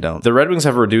not, Ryan. Don't. The Red Wings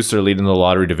have reduced their lead in the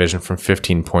lottery division from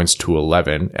 15 points to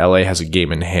 11. LA has a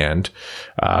game in hand,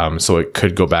 so it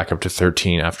could go back up to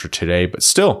 13 after today. But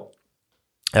still,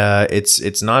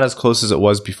 it's not as close as it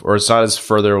was before. Or it's not as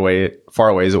further away far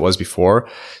away as it was before,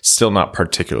 still not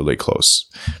particularly close.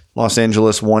 Los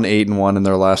Angeles 1-8-1 in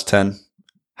their last 10.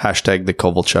 Hashtag the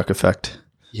Kovalchuk effect.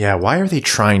 Yeah, why are they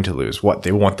trying to lose? What,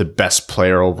 they want the best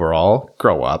player overall?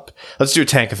 Grow up. Let's do a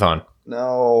tankathon.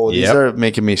 No, these are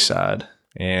making me sad.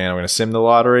 And I'm going to sim the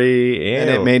lottery. And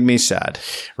it made me sad.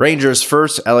 Rangers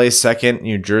first, LA second,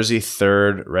 New Jersey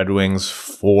third, Red Wings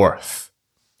fourth.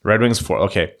 Red Wings fourth.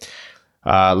 Okay.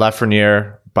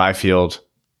 Lafreniere, Byfield,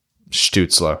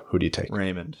 Stützle. Who do you take?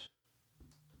 Raymond.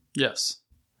 Yes.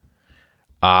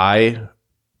 I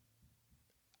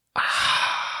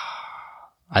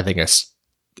think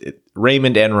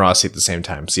Raymond and Rossi at the same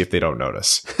time. See if they don't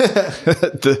notice.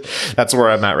 That's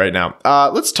where I'm at right now.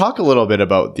 Let's talk a little bit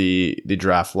about the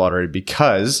draft lottery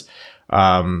because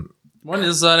when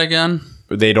is that again?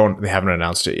 They haven't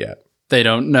announced it yet. They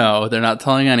don't know. They're not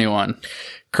telling anyone.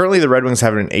 Currently, the Red Wings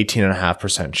have an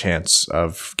 18.5% chance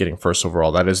of getting first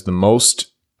overall. That is the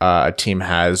most a team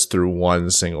has through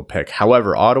one single pick.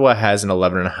 However, Ottawa has an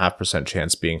 11.5%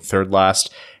 chance being third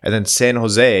last, and then San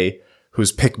Jose,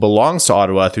 whose pick belongs to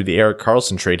Ottawa through the Erik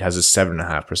Karlsson trade, has a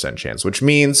 7.5% chance, which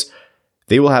means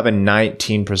they will have a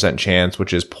 19% chance,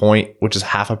 which is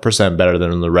 0.5% better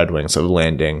than the Red Wings of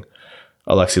landing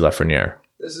Alexis Lafreniere.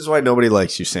 This is why nobody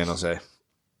likes you, San Jose.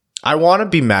 I want to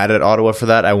be mad at Ottawa for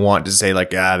that. I want to say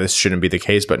this shouldn't be the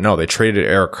case, but no, they traded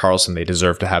Erik Karlsson. They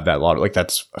deserve to have that lottery. Like,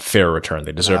 that's a fair return.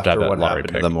 They deserve to have that lottery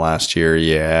pick. To them last year,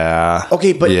 yeah.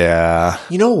 Okay, but yeah,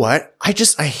 you know what? I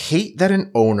hate that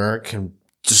an owner can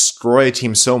destroy a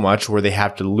team so much where they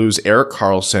have to lose Erik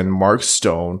Karlsson, Mark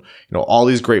Stone, all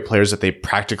these great players that they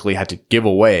practically had to give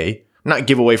away. Not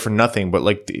give away for nothing, but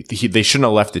like they shouldn't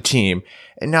have left the team.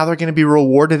 And now they're going to be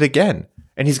rewarded again.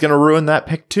 And he's going to ruin that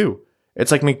pick too. It's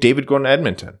like McDavid going to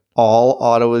Edmonton. All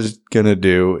Ottawa's going to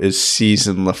do is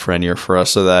season Lafreniere for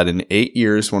us so that in 8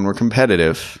 years when we're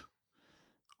competitive,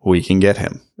 we can get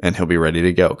him and he'll be ready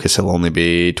to go because he'll only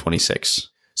be 26.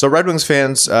 So Red Wings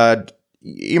fans, at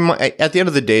the end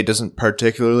of the day, it doesn't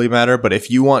particularly matter. But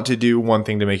if you want to do one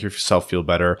thing to make yourself feel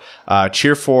better,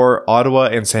 cheer for Ottawa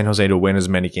and San Jose to win as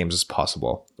many games as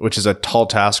possible, which is a tall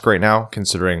task right now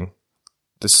considering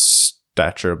the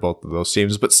stature of both of those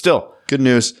teams. But still, good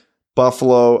news.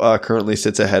 Buffalo currently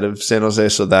sits ahead of San Jose,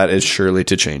 so that is surely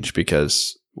to change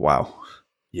because, wow.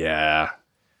 Yeah.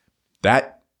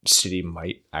 That city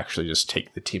might actually just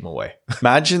take the team away.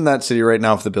 Imagine that city right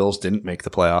now if the Bills didn't make the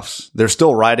playoffs. They're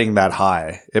still riding that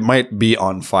high. It might be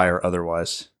on fire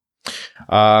otherwise.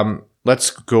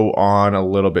 Let's go on a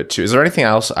little bit too. Is there anything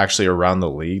else actually around the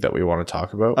league that we want to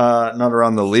talk about? Not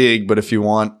around the league, but if you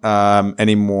want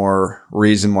any more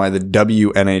reason why the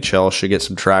WNHL should get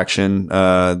some traction,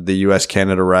 the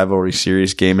US-Canada rivalry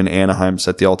series game in Anaheim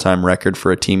set the all-time record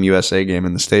for a Team USA game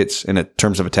in the States in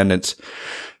terms of attendance.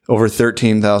 Over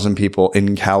 13,000 people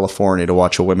in California to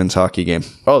watch a women's hockey game.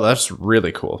 Oh, that's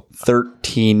really cool.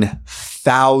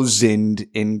 13,000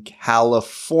 in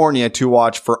California to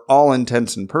watch, for all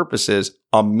intents and purposes,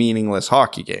 a meaningless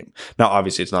hockey game. Now,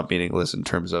 obviously, it's not meaningless in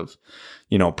terms of,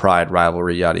 pride,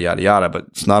 rivalry, yada, yada, yada, but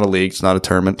it's not a league. It's not a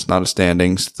tournament. It's not a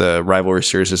standings. The rivalry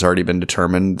series has already been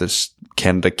determined.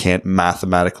 Canada can't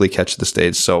mathematically catch the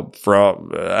stage. So for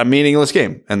a meaningless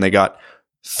game, and they got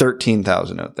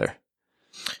 13,000 out there.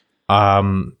 I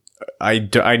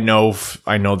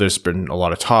know there's been a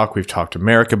lot of talk. We've talked to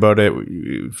Merrick about it.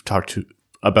 We've talked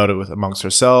about it amongst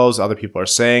ourselves. Other people are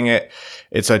saying it.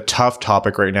 It's a tough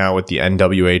topic right now with the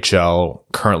NWHL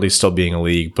currently still being a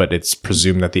league, but it's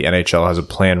presumed that the NHL has a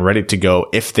plan ready to go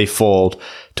if they fold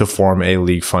to form a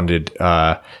league funded,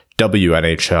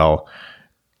 WNHL.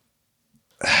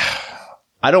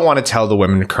 I don't want to tell the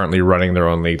women currently running their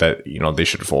own league that, they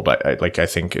should fold. I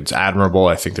think it's admirable.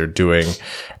 I think they're doing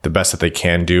the best that they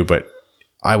can do, but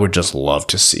I would just love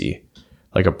to see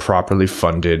like a properly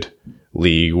funded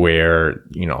league where,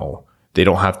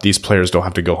 these players don't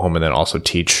have to go home and then also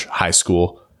teach high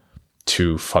school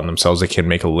to fund themselves. They can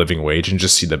make a living wage and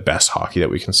just see the best hockey that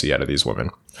we can see out of these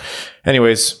women.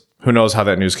 Anyways, who knows how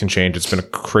that news can change. It's been a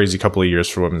crazy couple of years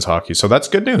for women's hockey. So that's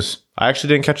good news. I actually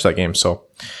didn't catch that game. So,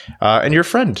 and your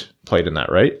friend played in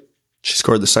that, right? She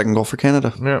scored the second goal for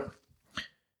Canada. Yeah.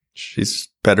 She's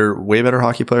way better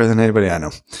hockey player than anybody I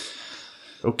know.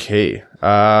 Okay.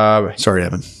 Sorry,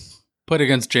 Evan. Played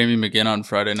against Jamie McGinn on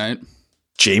Friday night.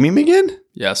 Jamie McGinn?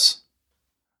 Yes.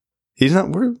 He's not,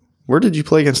 where did you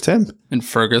play against him? In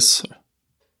Fergus.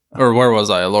 Or where was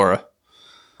I? Laura.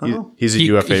 He's a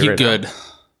UFA right good. now.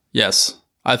 Yes.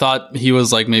 I thought he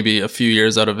was like maybe a few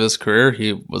years out of his career.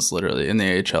 He was literally in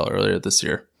the AHL earlier this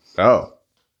year. Oh,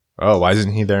 why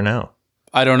isn't he there now?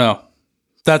 I don't know.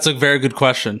 That's a very good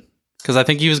question. Because I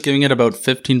think he was giving it about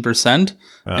 15%.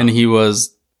 And he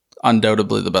was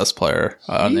undoubtedly the best player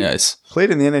on the ice.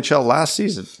 Played in the NHL last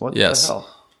season. What the hell?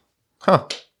 Huh.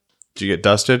 Did you get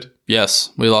dusted?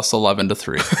 Yes, we lost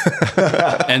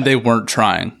 11-3. And they weren't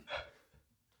trying.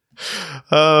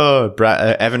 Oh,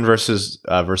 Evan versus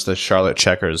the Charlotte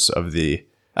Checkers of the...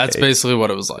 That's basically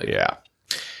what it was like. Yeah.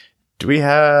 Do we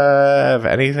have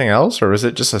anything else, or was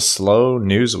it just a slow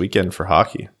news weekend for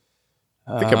hockey?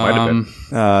 I think it might have been.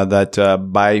 That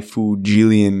Baifu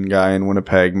Jillian guy in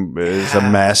Winnipeg is a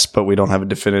mess, but we don't have a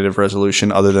definitive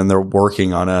resolution other than they're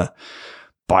working on a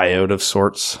buyout of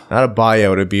sorts. Not a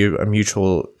buyout, it'd be a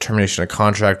mutual termination of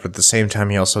contract, but at the same time,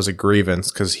 he also has a grievance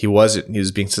because he was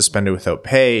being suspended without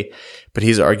pay, but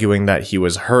he's arguing that he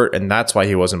was hurt and that's why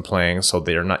he wasn't playing. So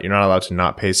you're not allowed to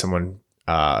not pay someone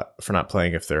for not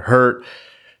playing if they're hurt.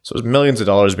 So there's millions of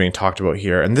dollars being talked about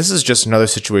here. And this is just another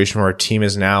situation where a team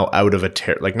is now out of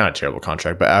not a terrible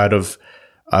contract, but out of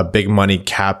a big money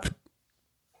cap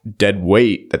dead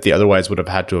weight that they otherwise would have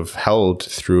had to have held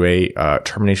through a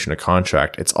termination of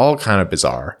contract. It's all kind of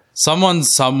bizarre. Someone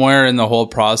somewhere in the whole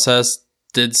process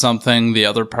did something the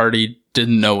other party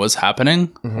didn't know was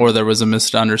happening, or there was a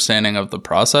misunderstanding of the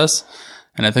process.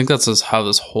 And I think that's just how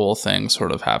this whole thing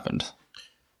sort of happened.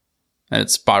 And it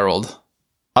spiraled.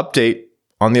 Update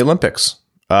on the Olympics.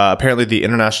 Apparently, the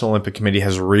International Olympic Committee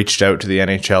has reached out to the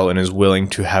NHL and is willing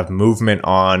to have movement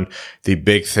on the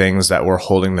big things that were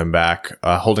holding them back,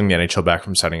 holding the NHL back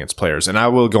from sending its players. And I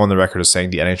will go on the record as saying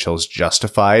the NHL is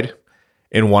justified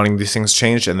in wanting these things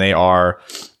changed, and they are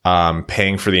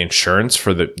paying for the insurance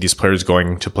for these players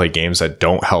going to play games that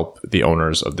don't help the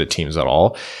owners of the teams at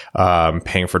all,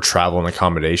 paying for travel and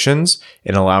accommodations,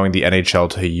 and allowing the NHL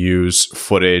to use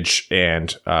footage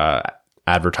and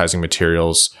advertising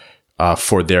materials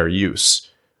for their use,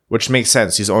 which makes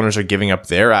sense. These owners are giving up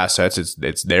their assets.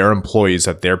 It's their employees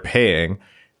that they're paying,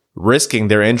 risking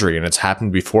their injury. And it's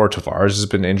happened before. Tavares has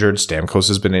been injured. Stamkos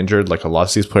has been injured. Like a lot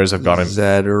of these players have gone in.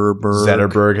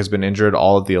 Zetterberg has been injured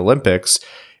all at the Olympics.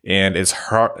 And it's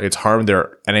harmed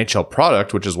their NHL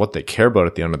product, which is what they care about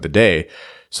at the end of the day.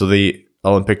 So the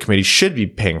Olympic Committee should be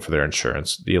paying for their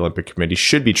insurance. The Olympic Committee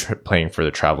should be paying for their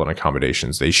travel and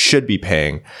accommodations. They should be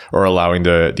paying or allowing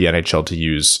the NHL to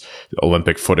use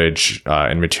Olympic footage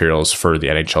and materials for the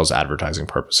NHL's advertising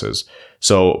purposes.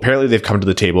 So apparently they've come to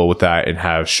the table with that and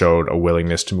have showed a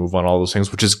willingness to move on all those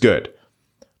things, which is good.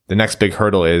 The next big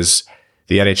hurdle is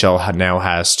the NHL now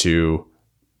has to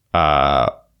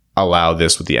allow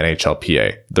this with the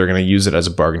NHLPA. They're going to use it as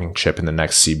a bargaining chip in the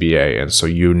next CBA. And so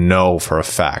you know for a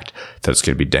fact that it's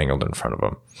going to be dangled in front of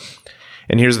them.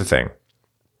 And here's the thing.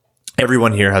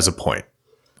 Everyone here has a point.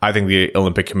 I think the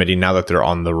Olympic Committee, now that they're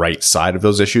on the right side of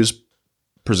those issues,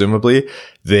 presumably,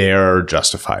 they're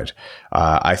justified.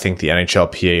 I think the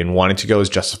NHLPA in wanting to go is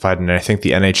justified. And I think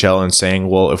the NHL in saying,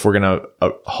 well, if we're going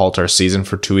to halt our season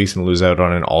for 2 weeks and lose out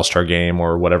on an all-star game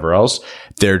or whatever else,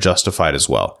 they're justified as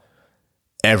well.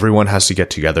 Everyone has to get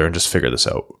together and just figure this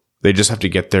out. They just have to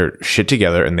get their shit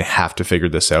together and they have to figure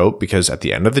this out, because at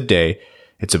the end of the day,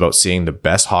 it's about seeing the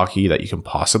best hockey that you can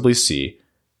possibly see,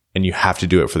 and you have to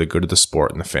do it for the good of the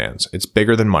sport and the fans. It's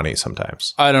bigger than money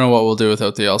sometimes. I don't know what we'll do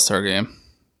without the All-Star game.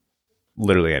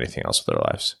 Literally anything else with their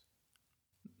lives.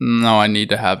 No, I need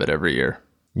to have it every year.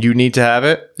 You need to have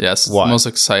it? Yes. It's Why? the most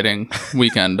exciting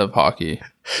weekend of hockey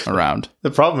around.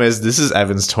 The problem is this is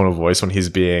Evan's tone of voice when he's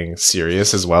being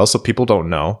serious as well, so people don't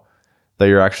know that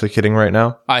you're actually kidding right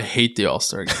now. I hate the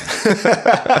All-Star game.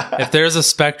 If there's a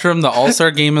spectrum, the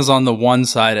All-Star game is on the one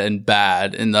side and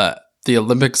bad, and the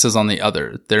Olympics is on the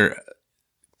other. They're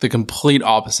the complete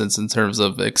opposites in terms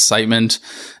of excitement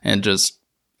and just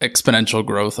exponential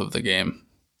growth of the game.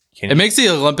 It makes the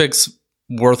Olympics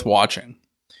worth watching.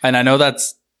 And I know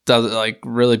that's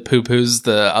really poo-poos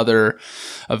the other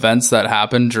events that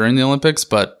happen during the Olympics,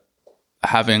 but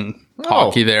having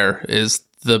hockey there is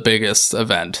the biggest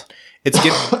event.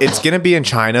 It's going to be in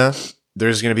China.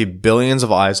 There's going to be billions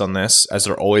of eyes on this, as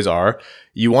there always are.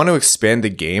 You want to expand the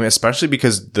game, especially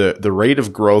because the rate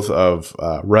of growth of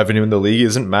revenue in the league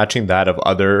isn't matching that of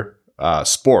other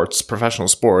sports, professional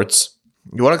sports.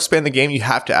 You want to expand the game, you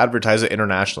have to advertise it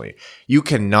internationally. You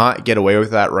cannot get away with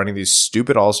that running these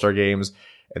stupid all-star games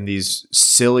and these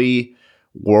silly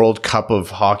World Cup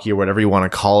of hockey or whatever you want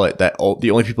to call it, that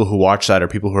the only people who watch that are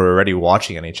people who are already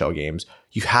watching NHL games.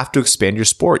 You have to expand your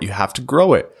sport. You have to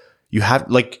grow it. You have,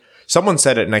 someone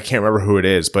said it and I can't remember who it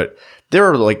is, but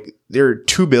there are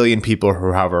 2 billion people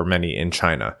or however many in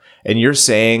China. And you're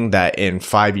saying that in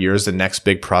 5 years, the next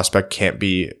big prospect can't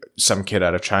be some kid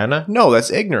out of China? No,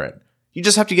 that's ignorant. You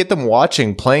just have to get them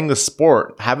watching, playing the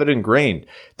sport, have it ingrained.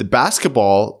 The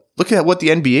basketball, look at what the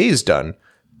NBA has done.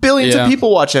 Billions of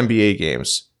people watch NBA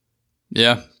games.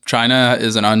 Yeah, China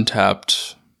is an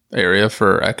untapped area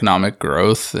for economic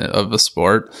growth of a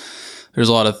sport. There's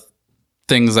a lot of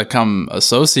things that come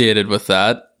associated with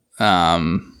that.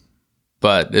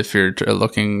 But if you're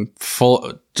looking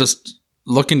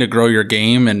to grow your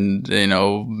game and,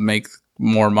 make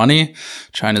more money,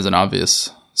 China's an obvious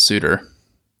suitor.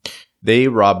 They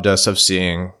robbed us of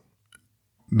seeing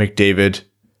McDavid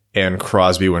and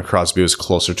Crosby when Crosby was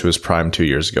closer to his prime 2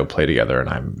 years ago play together, and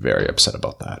I'm very upset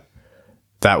about that.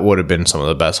 That would have been some of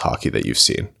the best hockey that you've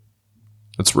seen.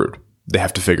 That's rude. They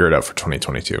have to figure it out for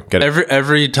 2022. Get it?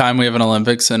 Every time we have an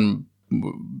Olympics, and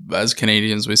as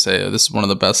Canadians, we say, this is one of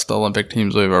the best Olympic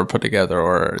teams we've ever put together,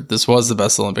 or this was the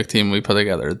best Olympic team we put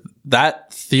together.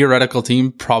 That theoretical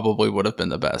team probably would have been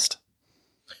the best.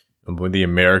 When the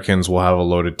Americans will have a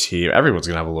loaded team, everyone's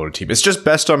going to have a loaded team. It's just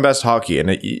best on best hockey,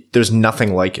 and there's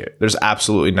nothing like it. There's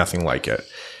absolutely nothing like it.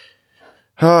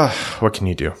 What can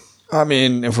you do? I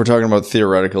mean, if we're talking about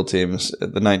theoretical teams,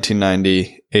 the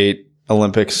 1998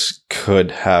 Olympics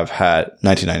could have had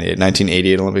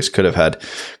 1988 Olympics could have had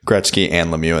Gretzky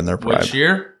and Lemieux in their prime. Which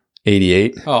year?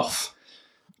 88. Oh,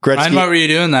 Gretzky, Ryan, what were you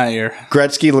doing that year?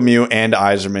 Gretzky, Lemieux, and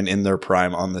Yzerman in their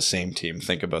prime on the same team.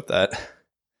 Think about that.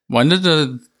 When did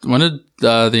the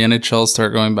NHL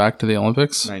start going back to the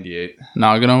Olympics? 98.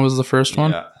 Nagano was the first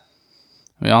one. Yeah,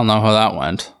 We all know how that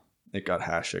went. it got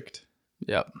hashicked.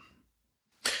 Yep.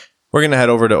 We're going to head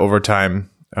over to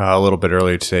overtime a little bit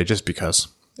earlier today just because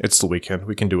it's the weekend.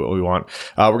 We can do what we want.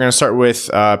 We're going to start with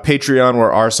Patreon,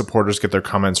 where our supporters get their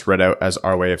comments read out as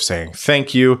our way of saying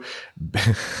thank you.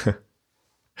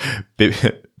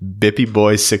 Bippy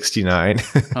Boy 69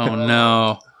 Oh,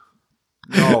 no.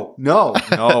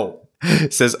 No.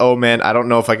 says, "Oh man, I don't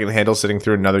know if I can handle sitting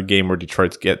through another game where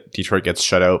Detroit gets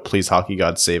shut out. Please, hockey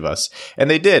god, save us." And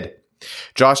they did.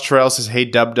 Josh Terrell says, "Hey,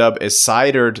 Dub, is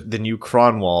Seider the new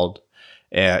Cronwald?"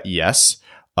 Yes.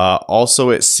 Also,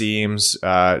 it seems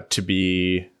to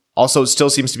be. Also, it still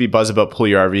seems to be buzz about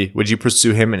Puljujarvi. Would you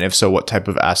pursue him, and if so, what type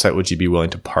of asset would you be willing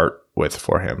to part with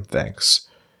for him? Thanks.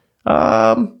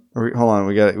 Hold on,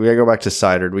 we got to go back to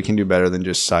Seider. We can do better than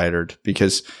just Seider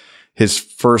because his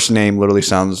first name literally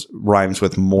rhymes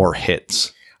with more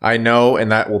hits. I know,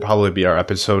 and that will probably be our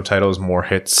episode title: is More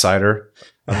Hits Seider.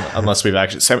 Unless we've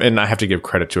actually, and I have to give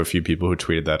credit to a few people who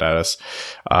tweeted that at us.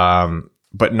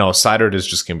 But no, Seider is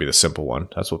just going to be the simple one.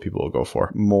 That's what people will go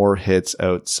for. More hits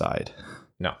outside.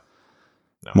 No.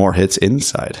 More hits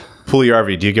inside.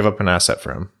 Puljujarvi, do you give up an asset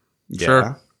for him?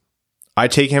 Sure. I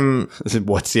take him.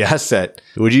 What's the asset?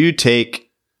 Would you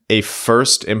take a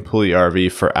first in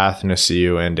Puljujarvi for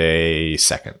Athanasiou and a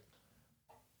second?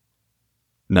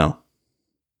 No.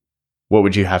 What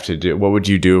would you have to do? What would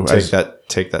you do? Take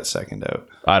that second out.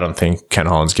 I don't think Ken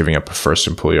Holland's giving up a first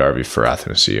in Puljujarvi for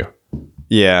Athanasiou.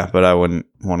 Yeah, but I wouldn't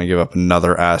want to give up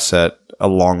another asset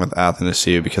along with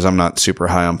Athanasiou because I'm not super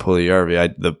high on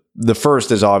Puljujarvi. The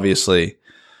first is obviously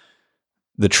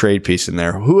the trade piece in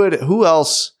there. Who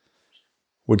else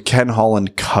would Ken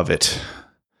Holland covet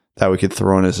that we could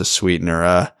throw in as a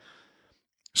sweetener?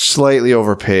 Slightly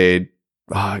overpaid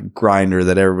grinder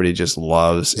that everybody just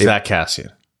loves. Zach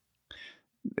Cassian.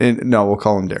 No, we'll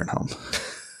call him Darren Helm.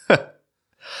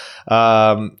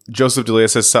 Joseph Delia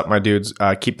says, "Sup, my dudes.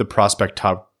 Keep the prospect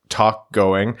talk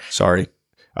going." Sorry.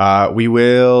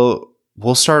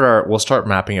 We'll start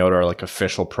mapping out our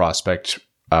official prospect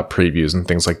previews and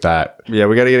things like that. Yeah,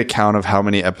 we got to get a count of how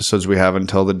many episodes we have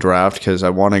until the draft because I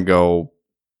want to go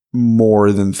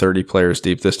more than 30 players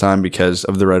deep this time because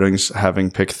of the Red Wings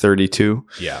having picked 32.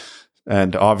 Yeah.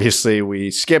 And obviously we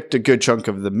skipped a good chunk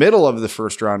of the middle of the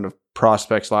first round of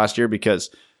prospects last year because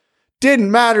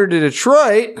didn't matter to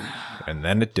Detroit. And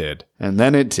then it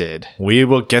did. We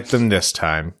will get them this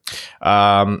time.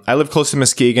 I live close to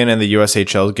Muskegon, and the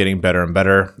USHL is getting better and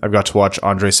better. I've got to watch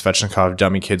Andrei Svechnikov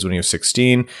dummy kids when he was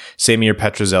 16. Same year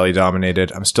Petrozelli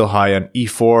dominated. I'm still high on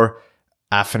E4,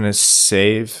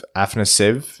 Afanasyev.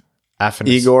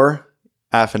 Igor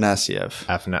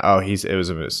Afanasyev. It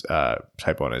was a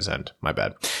typo on his end. My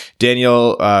bad.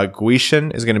 Daniel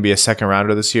Guishin is going to be a second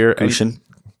rounder this year.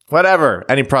 Whatever.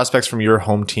 Any prospects from your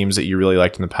home teams that you really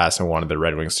liked in the past and wanted the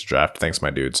Red Wings to draft? Thanks, my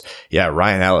dudes. Yeah,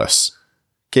 Ryan Ellis.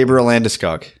 Gabriel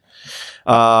Landeskog.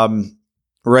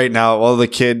 Right now, well, the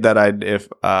kid that I've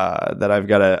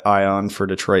got an eye on for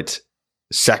Detroit's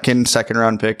second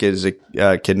round pick is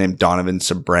a kid named Donovan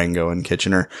Sabrango in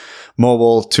Kitchener.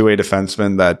 Mobile, two-way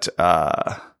defenseman that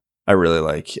I really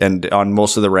like. And on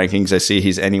most of the rankings I see,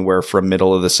 he's anywhere from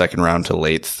middle of the second round to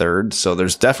late third. So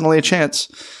there's definitely a chance.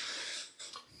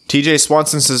 TJ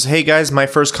Swanson says, hey guys, my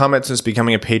first comment since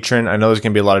becoming a patron. I know there's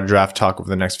going to be a lot of draft talk over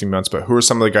the next few months, but who are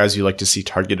some of the guys you like to see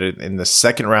targeted in the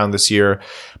second round this year?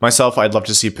 Myself, I'd love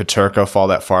to see Peterka fall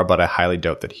that far, but I highly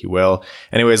doubt that he will.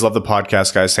 Anyways, love the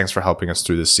podcast, guys. Thanks for helping us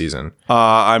through this season.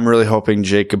 I'm really hoping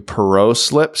Jacob Perreault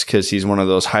slips because he's one of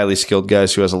those highly skilled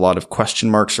guys who has a lot of question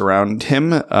marks around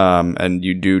him. And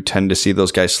you do tend to see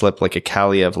those guys slip like a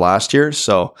Kaliev last year.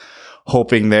 So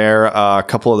hoping there. A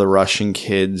couple of the Russian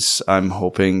kids I'm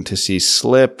hoping to see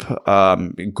slip.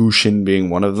 Gushin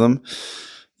being one of them.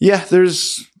 Yeah,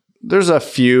 there's a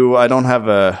few. I don't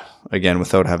have again,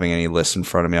 without having any lists in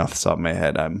front of me off the top of my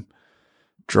head, I'm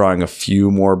drawing a few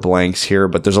more blanks here,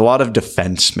 but there's a lot of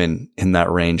defensemen in that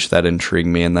range that intrigue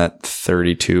me in that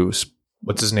 32.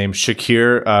 What's his name?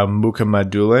 Shakir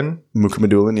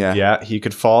Mukhamadullin, yeah. Yeah, he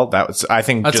could fall. I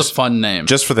think that's a fun name.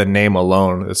 Just for the name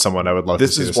alone, it's someone I would love to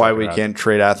see. This is why we can't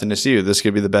trade Athanasiou. This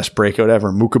could be the best breakout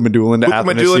ever. Mukhamadullin to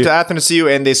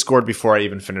Athanasiou, and they scored before I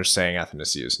even finished saying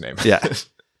Athanasiou's name. Yeah.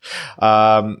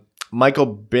 Michael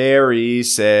Berry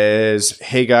says,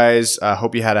 hey guys,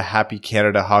 hope you had a happy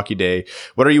Canada Hockey Day.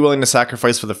 What are you willing to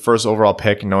sacrifice for the first overall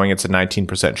pick, knowing it's a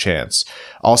 19% chance?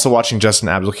 Also, watching Justin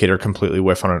Abdelkader completely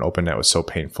whiff on an open net was so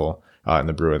painful in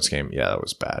the Bruins game. Yeah, that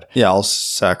was bad. Yeah, I'll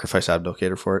sacrifice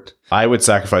Abdelkader for it. I would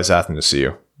sacrifice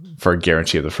Athanasiou for a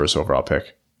guarantee of the first overall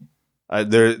pick.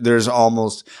 There's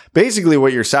almost basically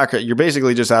what you're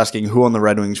basically just asking who on the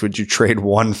Red Wings would you trade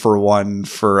 1-for-1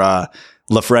 for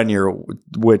Lafreniere,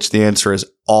 which the answer is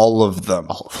all of them.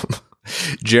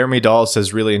 Jeremy Dahl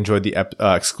says, really enjoyed the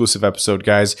exclusive episode,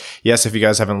 guys. Yes, if you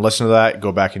guys haven't listened to that,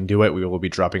 go back and do it. We will be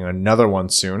dropping another one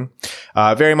soon.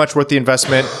 Very much worth the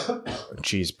investment.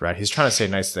 Jeez, Brad, he's trying to say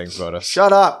nice things about us.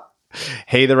 Shut up.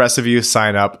 Hey, the rest of you,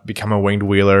 sign up, become a Winged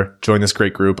Wheeler, join this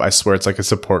great group. I swear it's like a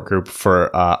support group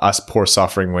for us poor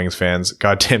suffering Wings fans.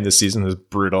 God damn, this season is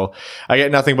brutal. I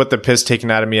get nothing but the piss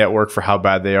taken out of me at work for how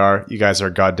bad they are. You guys are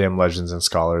goddamn legends and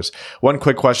scholars. One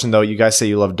quick question though. You guys say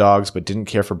you love dogs, but didn't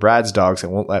care for Brad's dogs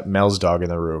and won't let Mel's dog in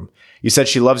the room. You said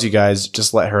she loves you guys.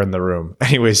 Just let her in the room.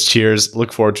 Anyways, cheers.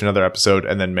 Look forward to another episode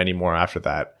and then many more after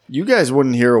that. You guys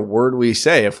wouldn't hear a word we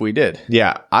say if we did.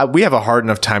 Yeah, we have a hard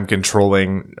enough time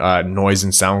controlling noise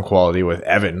and sound quality with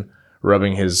Evan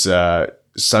rubbing his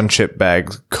sunchip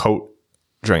bag coat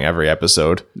during every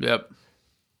episode. Yep.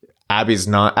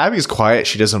 Abby's quiet.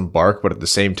 She doesn't bark, but at the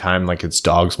same time, like it's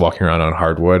dogs walking around on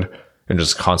hardwood and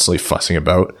just constantly fussing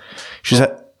about. She's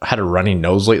had a runny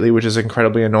nose lately, which is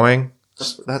incredibly annoying.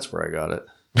 That's where I got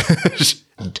it.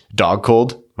 Dog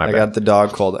cold? I got the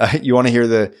dog cold. You want to hear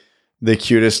the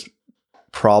cutest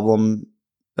problem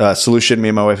solution me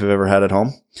and my wife have ever had at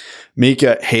home?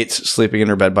 Mika hates sleeping in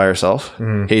her bed by herself.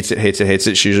 Hates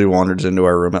it. She usually wanders into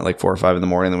our room at like 4 or 5 in the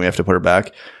morning, then we have to put her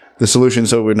back. The solution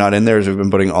so we're not in there is we've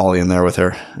been putting Ollie in there with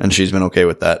her, and she's been okay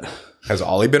with that. Has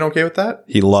Ollie been okay with that?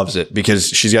 He loves it because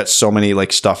she's got so many like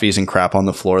stuffies and crap on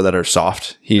the floor that are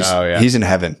soft. He's in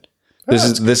heaven.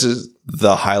 This is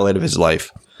the highlight of his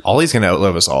life. Ollie's going to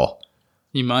outlive us all.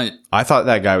 He might. I thought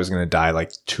that guy was going to die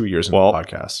like 2 years into the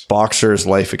podcast. Boxer's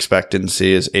life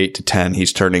expectancy is 8 to 10.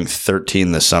 He's turning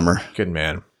 13 this summer. Good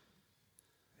man.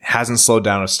 Hasn't slowed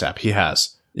down a step. He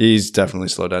has. He's definitely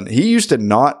slowed down. He used to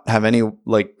not have any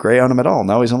like gray on him at all.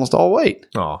 Now he's almost all white.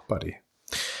 Oh, buddy.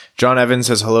 John Evans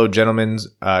says, hello, gentlemen,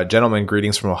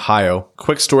 greetings from Ohio.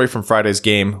 Quick story from Friday's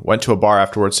game. Went to a bar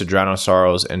afterwards to drown our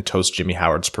sorrows and toast Jimmy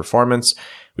Howard's performance.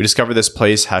 We discovered this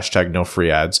place, # no free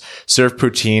ads, served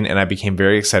poutine, and I became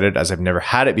very excited as I've never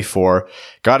had it before.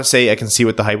 Gotta say, I can see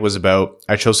what the hype was about.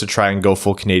 I chose to try and go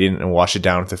full Canadian and wash it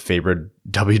down with a favorite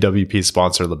WWP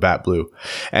sponsor, Labatt Blue.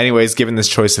 Anyways, given this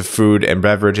choice of food and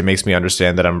beverage, it makes me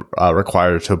understand that I'm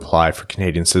required to apply for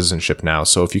Canadian citizenship now.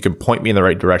 So if you can point me in the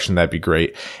right direction, that'd be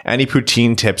great. Any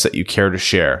poutine tips that you care to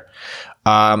share?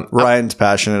 Ryan's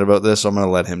passionate about this, so I'm going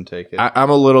to let him take it.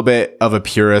 I'm a little bit of a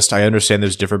purist. I understand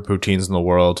there's different poutines in the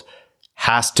world.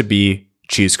 Has to be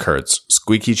cheese curds,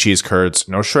 squeaky cheese curds,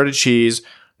 no shredded cheese,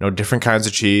 no different kinds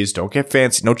of cheese. Don't get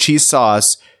fancy. No cheese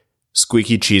sauce,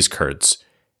 squeaky cheese curds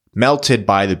melted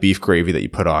by the beef gravy that you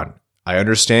put on. I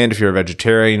understand if you're a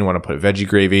vegetarian, you want to put veggie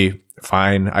gravy.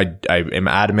 Fine. I am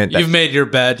adamant. You've made your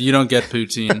bed. You don't get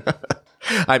poutine.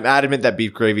 I'm adamant that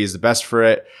beef gravy is the best for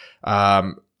it.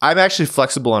 I'm actually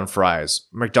flexible on fries.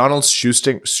 McDonald's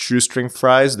shoestring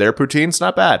fries, their poutine's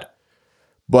not bad.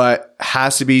 But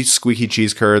has to be squeaky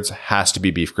cheese curds, has to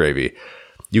be beef gravy.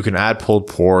 You can add pulled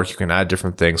pork, you can add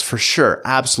different things. For sure,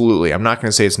 absolutely. I'm not going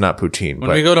to say it's not poutine.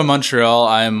 When we go to Montreal,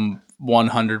 I'm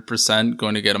 100%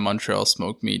 going to get a Montreal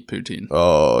smoked meat poutine.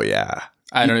 Oh, yeah.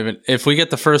 If we get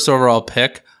the first overall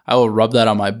pick, I will rub that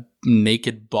on my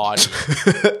naked body.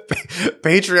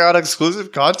 Patreon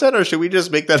exclusive content, or should we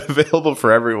just make that available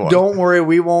for everyone? Don't worry,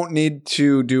 we won't need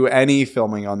to do any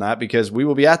filming on that because we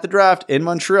will be at the draft in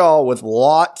Montreal with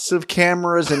lots of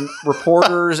cameras and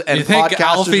reporters and You think podcasters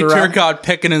Alfie around. Turcotte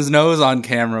picking his nose on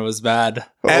camera was bad?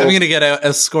 I'm going to get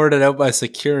escorted out by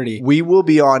security. We will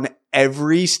be on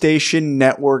every station,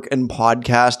 network, and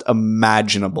podcast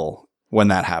imaginable when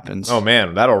that happens. Oh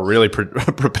man, that'll really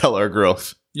propel our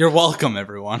growth. You're welcome,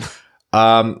 everyone.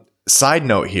 Side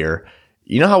note here,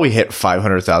 you know how we hit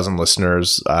 500,000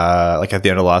 listeners like at the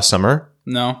end of last summer?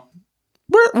 No.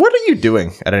 What are you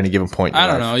doing at any given point in your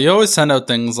I don't life? know. You always send out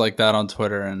things like that on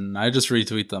Twitter, and I just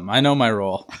retweet them. I know my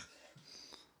role.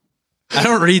 I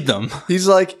don't read them. He's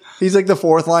like the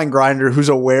fourth line grinder who's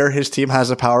aware his team has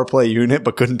a power play unit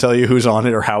but couldn't tell you who's on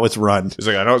it or how it's run. He's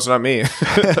like, I know it's not me.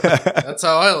 That's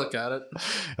how I look at it.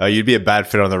 You'd be a bad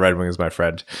fit on the Red Wings, my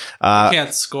friend.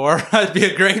 Can't score. I'd be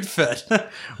a great fit.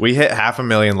 We hit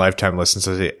 500,000 lifetime listens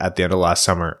at the end of last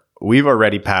summer. We've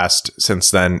already passed,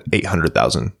 since then,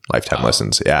 800,000 lifetime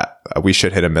listens. Yeah, we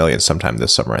should hit 1 million sometime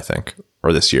this summer, I think,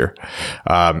 or this year.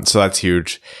 So that's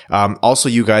huge. Also,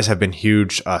 you guys have been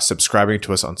huge subscribing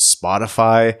to us on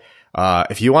Spotify.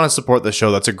 If you want to support the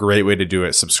show, that's a great way to do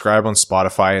it. Subscribe on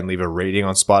Spotify and leave a rating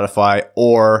on Spotify,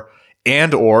 or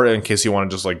in case you want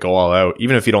to just like go all out,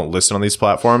 even if you don't listen on these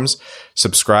platforms,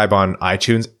 subscribe on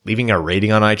iTunes. Leaving a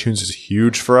rating on iTunes is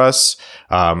huge for us.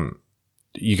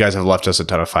 You guys have left us a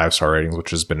ton of 5-star ratings, which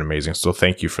has been amazing. So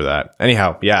thank you for that.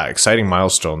 Anyhow, yeah, exciting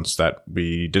milestones that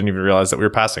we didn't even realize that we were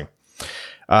passing.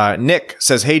 Nick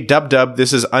says, hey, Dub,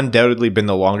 this has undoubtedly been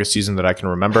the longest season that I can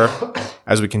remember.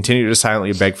 As we continue to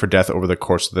silently beg for death over the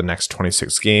course of the next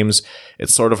 26 games,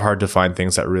 it's sort of hard to find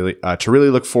things that really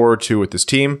look forward to with this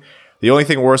team. The only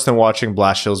thing worse than watching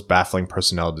Blashill's baffling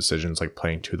personnel decisions, like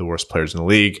playing two of the worst players in the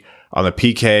league on the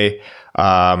PK,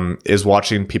 is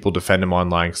watching people defend him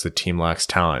online because the team lacks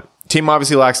talent. Team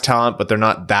obviously lacks talent, but they're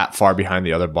not that far behind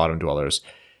the other bottom dwellers.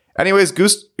 Anyways,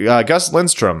 Gus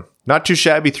Lindstrom, not too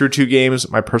shabby through 2 games.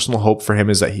 My personal hope for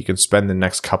him is that he can spend the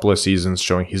next couple of seasons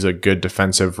showing he's a good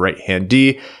defensive right-hand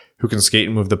D who can skate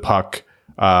and move the puck,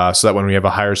 so that when we have a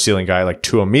higher ceiling guy like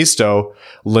Tuomisto,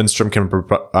 Lindstrom can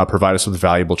provide us with a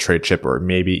valuable trade chip, or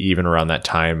maybe even around the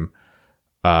time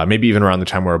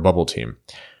we're a bubble team.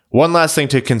 One last thing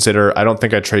to consider, I don't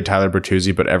think I'd trade Tyler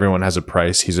Bertuzzi, but everyone has a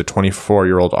price. He's a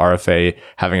 24-year-old RFA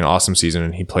having an awesome season,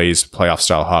 and he plays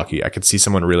playoff-style hockey. I could see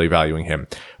someone really valuing him.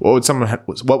 What would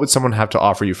someone have to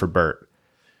offer you for Bert?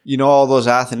 You know all those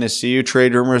Athanasiou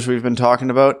trade rumors we've been talking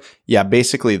about? Yeah,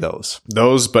 basically those.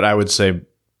 Those, but I would say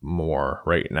more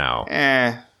right now.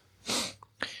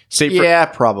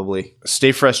 Probably.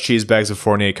 Stay Fresh Cheese Bags of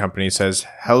Fournier Company says,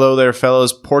 hello there,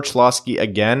 fellows. Porchlowski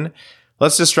again.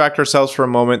 Let's distract ourselves for a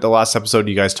moment. The last episode,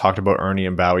 you guys talked about Ernie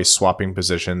and Bowie swapping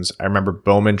positions. I remember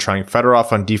Bowman trying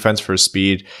Fedorov on defense for his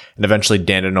speed, and eventually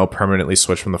Dandino permanently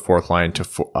switched from the fourth line to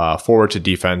forward to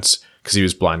defense because he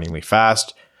was blindingly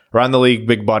fast. Around the league,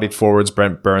 big-bodied forwards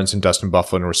Brent Burns and Dustin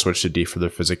Byfuglien were switched to D for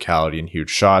their physicality and huge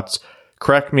shots.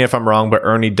 Correct me if I'm wrong, but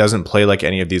Ernie doesn't play like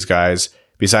any of these guys.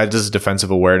 Besides his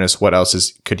defensive awareness, what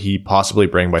else could he possibly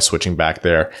bring by switching back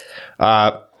there?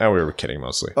 We were kidding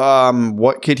mostly.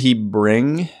 What could he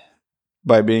bring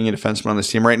by being a defenseman on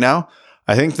this team right now?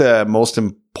 I think the most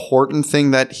important thing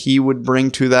that he would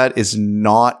bring to that is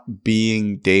not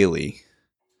being Daly.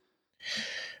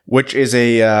 Which is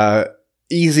a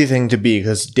easy thing to be,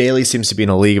 because Daly seems to be in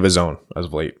a league of his own as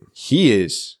of late. He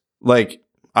is. Like,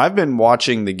 I've been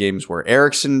watching the games where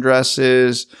Eriksson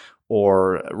dresses,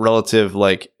 or relative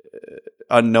like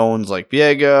unknowns like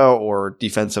Biega, or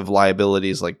defensive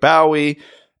liabilities like Bowie.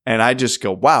 And I just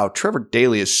go, wow, Trevor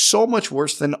Daly is so much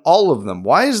worse than all of them.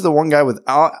 Why is the one guy with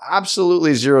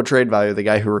absolutely zero trade value the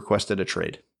guy who requested a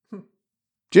trade?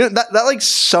 Do you know, that like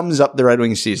sums up the Red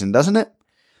Wings season, doesn't it?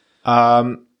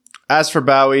 As for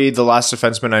Bowie, the last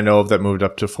defenseman I know of that moved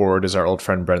up to forward is our old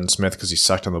friend Brendan Smith, because he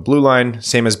sucked on the blue line.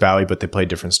 Same as Bowie, but they play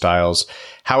different styles.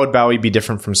 How would Bowie be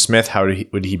different from Smith? How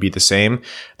would he be the same?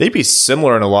 They'd be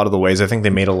similar in a lot of the ways. I think they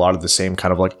made a lot of the same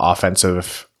kind of like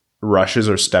offensive rushes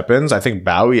or step-ins. I think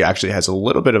Bowie actually has a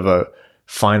little bit of a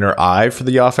finer eye for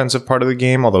the offensive part of the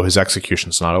game, although his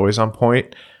execution's not always on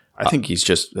point. I think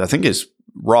his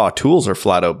raw tools are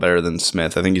flat out better than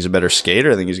Smith. I think he's a better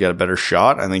skater. I think he's got a better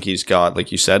shot. I think he's got, like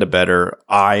you said, a better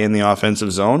eye in the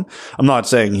offensive zone. I'm not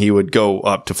saying he would go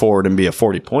up to forward and be a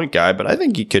 40-point guy, but I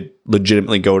think he could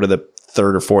legitimately go to the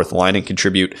third or fourth line and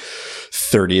contribute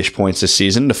 30-ish points a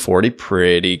season to 40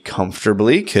 pretty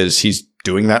comfortably, because he's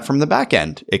doing that from the back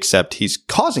end, except he's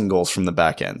causing goals from the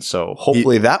back end. So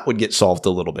hopefully that would get solved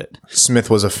a little bit. Smith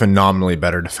was a phenomenally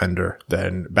better defender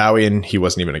than Bowie, and he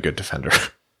wasn't even a good defender.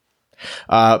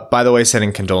 By the way,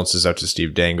 sending condolences out to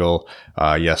Steve Dangle.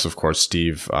 Yes, of course,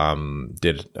 Steve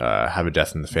did have a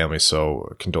death in the family,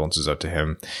 so condolences out to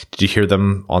him. Did you hear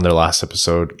them on their last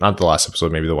episode? Not the last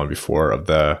episode, maybe the one before, of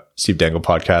the Steve Dangle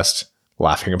podcast,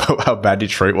 laughing about how bad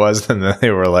Detroit was, and then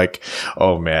they were like,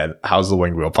 "Oh man, how's the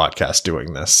Winged Wheel podcast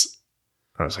doing this?"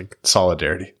 I was like,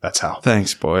 solidarity. That's how.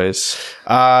 Thanks, boys.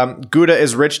 Gouda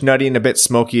is rich, nutty, and a bit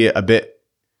smoky.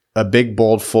 A big,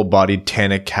 bold, full-bodied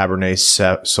tannic Cabernet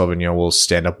Sauvignon will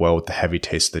stand up well with the heavy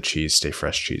taste of the cheese. Stay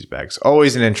fresh cheese bags.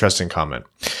 Always an interesting comment.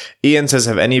 Ian says,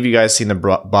 have any of you guys seen the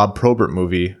Bob Probert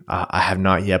movie? I have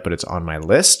not yet, but it's on my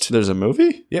list. There's a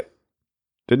movie? Yep.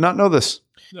 Did not know this.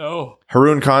 No.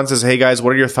 Haroon Khan says, hey guys,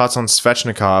 what are your thoughts on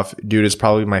Svechnikov? Dude is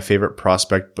probably my favorite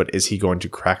prospect, but is he going to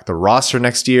crack the roster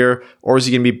next year, or is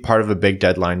he going to be part of a big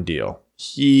deadline deal?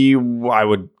 I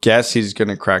would guess he's going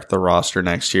to crack the roster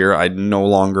next year. I no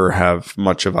longer have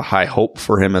much of a high hope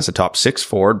for him as a top 6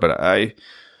 forward, but I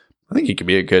think he could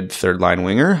be a good third line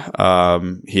winger.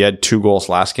 He had 2 goals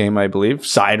last game, I believe.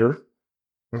 Seider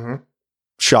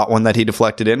shot one that he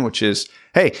deflected in, which is,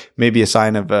 hey, maybe a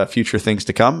sign of future things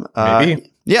to come. Maybe.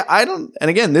 Yeah, and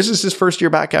again, this is his first year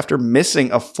back after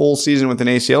missing a full season with an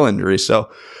ACL injury.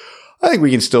 So I think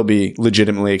we can still be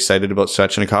legitimately excited about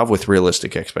Svechnikov with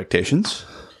realistic expectations.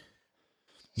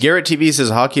 Garrett TV says,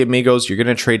 Hockey Amigos, you're going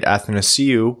to trade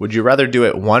Athanasiou. Would you rather do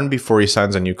it 1, before he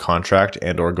signs a new contract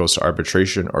and or goes to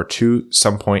arbitration, or 2,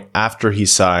 some point after he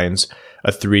signs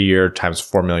a 3-year times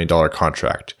 $4 million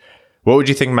contract? What would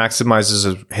you think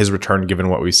maximizes his return given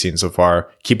what we've seen so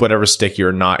far? Keep whatever stick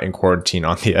you're not in quarantine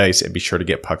on the ice and be sure to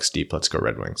get pucks deep. Let's go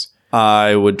Red Wings.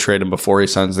 I would trade him before he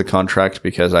signs the contract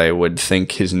because I would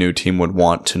think his new team would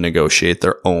want to negotiate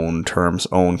their own terms,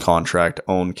 own contract,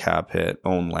 own cap hit,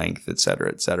 own length, et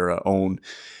cetera, own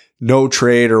no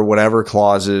trade or whatever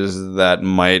clauses that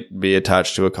might be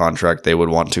attached to a contract they would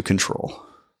want to control.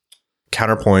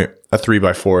 Counterpoint, a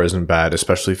 3x4 isn't bad,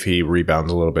 especially if he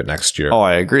rebounds a little bit next year. Oh,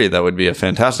 I agree. That would be a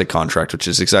fantastic contract, which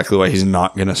is exactly why he's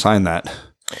not going to sign that.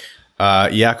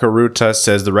 Yakaruta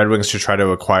says the Red Wings should try to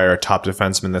acquire a top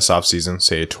defenseman this offseason,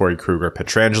 say a Torrey Kruger,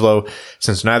 Pietrangelo.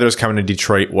 Since neither is coming to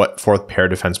Detroit, what 4th pair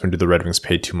defenseman do the Red Wings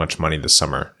pay too much money this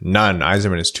summer? None.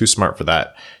 Yzerman is too smart for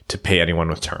that to pay anyone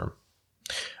with term.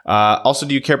 Also,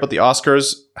 do you care about the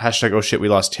Oscars? Hashtag, oh shit, we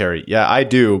lost Terry. Yeah, I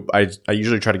do. I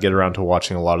usually try to get around to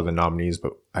watching a lot of the nominees,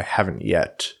 but I haven't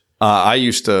yet. I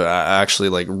used to actually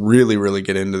like really, really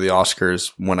get into the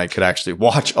Oscars when I could actually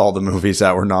watch all the movies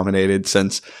that were nominated,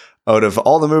 since out of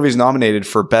all the movies nominated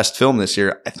for Best Film this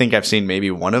year, I think I've seen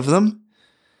maybe one of them.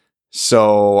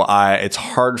 So it's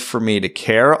hard for me to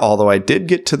care, although I did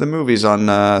get to the movies on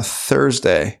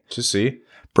Thursday. To see?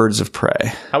 Birds of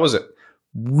Prey. How was it?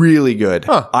 Really good.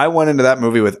 Huh. I went into that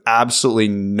movie with absolutely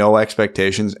no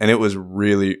expectations, and it was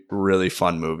really, really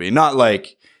fun movie. Not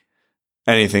like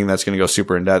anything that's going to go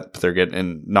super in depth. They're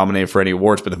getting nominated for any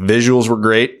awards, but the visuals were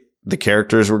great. The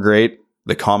characters were great.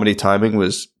 The comedy timing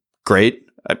was great.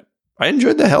 I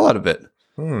enjoyed the hell out of it.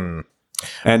 And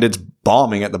it's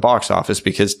bombing at the box office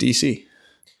because DC.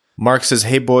 Mark says,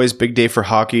 hey boys, big day for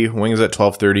hockey. Wings at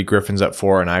 12:30, Griffins at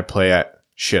 4, and I play at...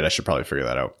 Shit, I should probably figure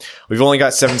that out. We've only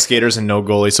got 7 skaters and no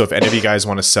goalie, so if any of you guys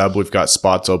want to sub, we've got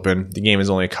spots open. The game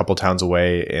is only a couple towns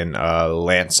away in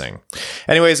Lansing.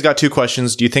 Anyways, got 2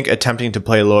 questions. Do you think attempting to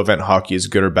play low-event hockey is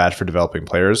good or bad for developing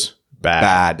players?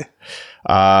 Bad.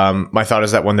 My thought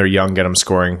is that when they're young, get them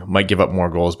scoring. Might give up more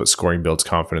goals, but scoring builds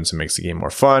confidence and makes the game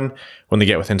more fun. When they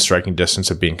get within striking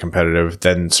distance of being competitive,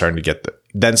 then start to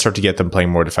get them playing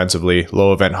more defensively.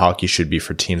 Low event hockey should be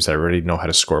for teams that already know how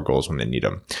to score goals when they need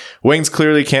them. Wings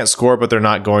clearly can't score, but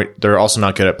they're also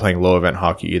not good at playing low event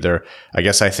hockey either. I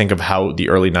guess I think of how the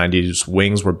early 90s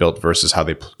Wings were built versus how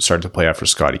they started to play after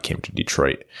Scotty came to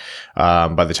Detroit.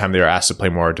 By the time they were asked to play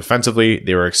more defensively,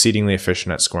 they were exceedingly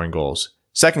efficient at scoring goals.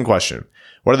 Second question.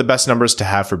 What are the best numbers to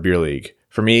have for Beer League?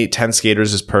 For me, 10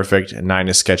 skaters is perfect, 9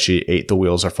 is sketchy, 8 the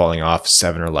wheels are falling off,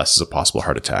 7 or less is a possible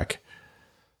heart attack.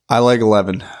 I like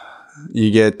 11.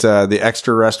 You get the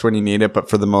extra rest when you need it, but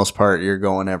for the most part, you're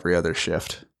going every other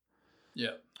shift.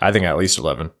 Yeah. I think at least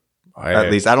 11.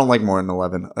 At least I don't like more than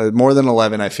 11. More than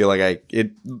 11, I feel like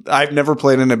I've never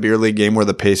played in a Beer League game where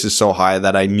the pace is so high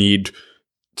that I need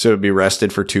to be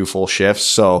rested for 2 full shifts.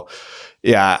 So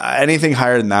yeah, anything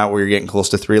higher than that where you're getting close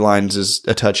to 3 lines is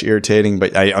a touch irritating,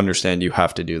 but I understand you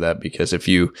have to do that because if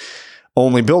you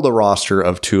only build a roster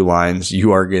of 2 lines,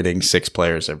 you are getting 6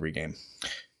 players every game.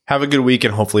 Have a good week,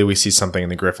 and hopefully we see something in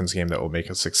the Griffins game that will make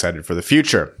us excited for the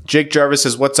future. Jake Jarvis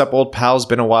says, what's up, old pals?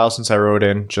 Been a while since I wrote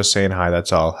in. Just saying hi,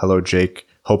 that's all. Hello, Jake.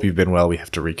 Hope you've been well. We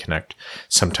have to reconnect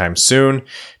sometime soon.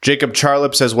 Jacob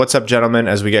Charlip says, what's up, gentlemen?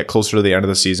 As we get closer to the end of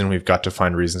the season, we've got to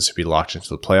find reasons to be locked into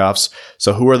the playoffs.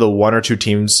 So who are the one or two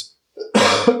teams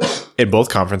in both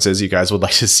conferences you guys would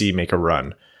like to see make a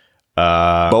run?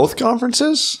 Both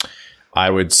conferences? I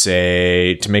would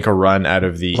say to make a run out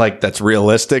of the... Like, that's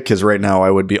realistic, because right now I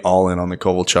would be all in on the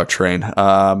Kovalchuk train.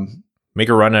 Make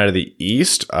a run out of the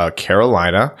East,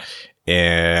 Carolina,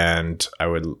 and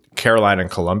Carolina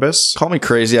and Columbus. Call me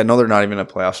crazy. I know they're not even in a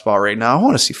playoff spot right now. I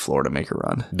want to see Florida make a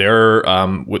run. They're,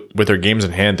 with their games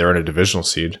in hand, they're in a divisional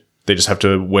seed. They just have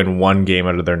to win one game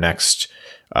out of their next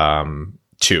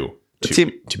two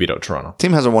to beat out Toronto.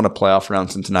 Team hasn't won a playoff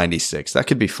round since 96. That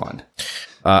could be fun.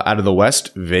 Out of the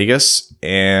West, Vegas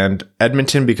and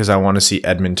Edmonton, because I want to see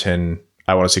Edmonton.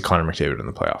 I want to see Connor McDavid in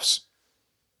the playoffs.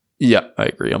 Yeah, I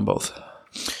agree on both.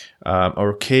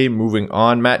 Okay, moving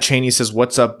on. Matt Cheney says,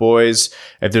 what's up, boys?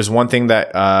 If there's one thing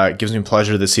that gives me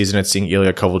pleasure this season, it's seeing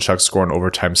Ilya Kovalchuk score an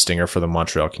overtime stinger for the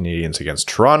Montreal Canadiens against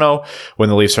Toronto when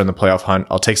the Leafs are in the playoff hunt.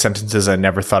 I'll take sentences I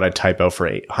never thought I'd type out for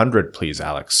 800, please,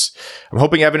 Alex. I'm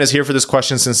hoping Evan is here for this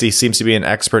question since he seems to be an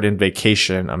expert in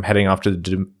vacation. I'm heading off to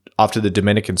the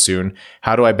Dominican soon.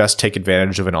 How do I best take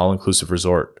advantage of an all-inclusive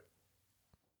resort?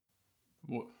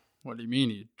 What do you mean?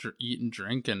 You eat and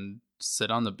drink and sit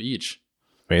on the beach.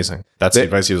 Amazing. That's the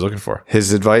advice he was looking for.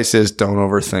 His advice is don't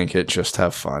overthink it. Just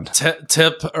have fun.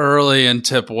 Tip early and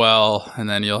tip well, and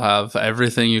then you'll have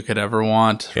everything you could ever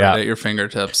want right at your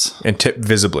fingertips. And tip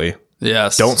visibly.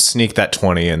 Yes. Don't sneak that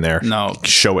 20 in there. No.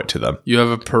 Show it to them. You have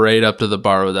a parade up to the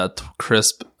bar with that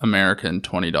crisp American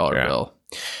 $20 bill.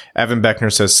 Evan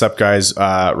Beckner says, sup guys,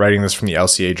 writing this from the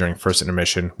LCA during first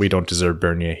intermission. We don't deserve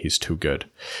Bernier. He's too good.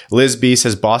 Liz B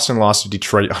says, Boston lost to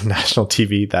Detroit on national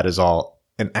TV. That is all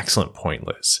an excellent point,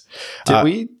 Liz. Did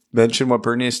we mention what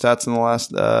Bernier's stats in the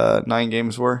last 9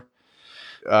 games were?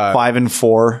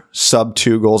 5-4, sub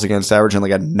 2 goals against average, and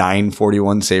like a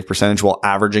 .941 save percentage while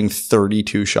averaging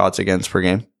 32 shots against per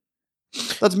game.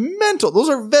 That's mental. Those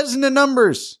are Vezina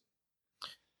numbers.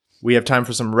 We have time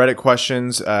for some Reddit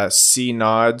questions. C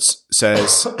Nods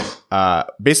says,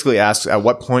 basically asks, at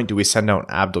what point do we send out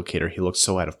Abdelkader? He looks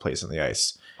so out of place on the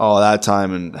ice. Oh, that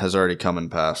time has already come and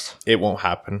passed. It won't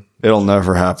happen. It'll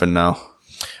never happen now.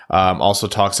 Also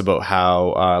talks about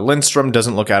how Lindstrom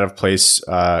doesn't look out of place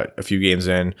a few games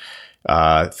in.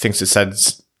 Thinks it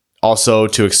says also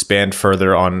to expand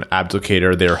further on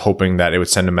Abdelkader, they're hoping that it would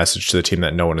send a message to the team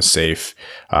that no one is safe.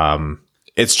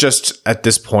 It's just at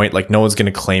this point, like no one's going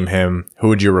to claim him. Who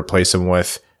would you replace him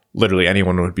with? Literally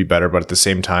anyone would be better. But at the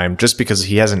same time, just because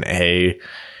he has an A,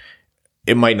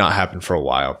 it might not happen for a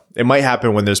while. It might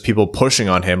happen when there's people pushing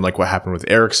on him, like what happened with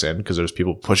Eriksson, because there's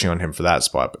people pushing on him for that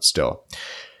spot, but still.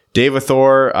 Dave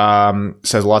Thor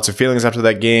says lots of feelings after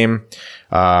that game.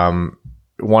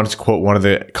 Wanted to quote one of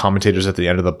the commentators at the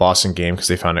end of the Boston game because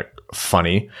they found it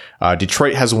funny.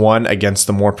 Detroit has won against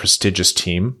the more prestigious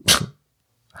team.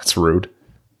 That's rude.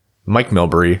 Mike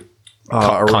Milbury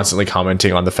constantly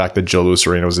commenting on the fact that Joe Louis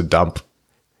Arena was a dump.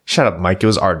 Shut up, Mike. It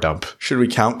was our dump. Should we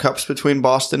count cups between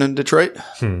Boston and Detroit?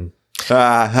 Okay,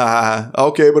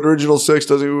 but Original 6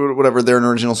 doesn't, whatever. They're an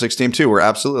Original 6 team too. We're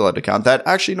absolutely allowed to count that.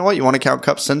 Actually, you know what? You want to count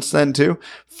cups since then too?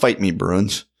 Fight me,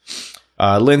 Bruins.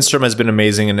 Lindstrom has been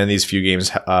amazing, and in these few games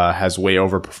has way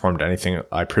overperformed anything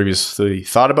I previously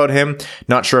thought about him.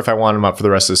 Not sure if I want him up for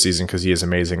the rest of the season because he is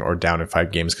amazing, or down in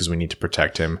 5 games because we need to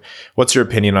protect him. What's your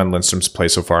opinion on Lindstrom's play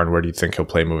so far, and where do you think he'll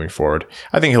play moving forward?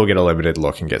 I think he'll get a limited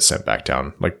look and get sent back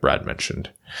down, like Brad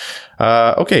mentioned.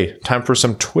 Okay, time for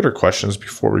some Twitter questions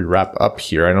before we wrap up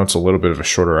here. I know it's a little bit of a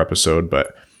shorter episode,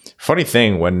 but funny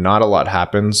thing, when not a lot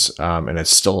happens, and it's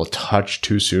still a touch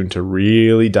too soon to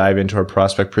really dive into our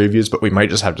prospect previews, but we might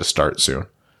just have to start soon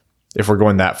if we're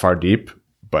going that far deep.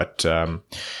 But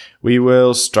we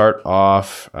will start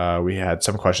off. We had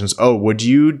some questions. Oh, would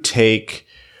you trade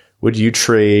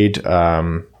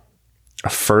a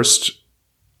first?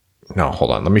 No,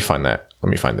 hold on. Let me find that. Let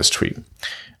me find this tweet.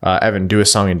 Evan, do a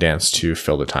song and dance to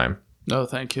fill the time. No,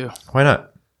 thank you. Why not?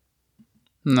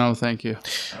 No, thank you.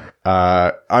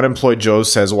 Unemployed Joe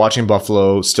says, watching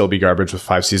Buffalo still be garbage with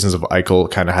 5 seasons of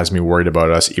Eichel kind of has me worried about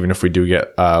us, even if we do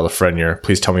get Lafreniere.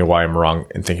 Please tell me why I'm wrong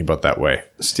in thinking about that way.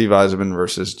 Steve Yzerman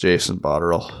versus Jason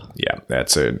Botterill. Yeah,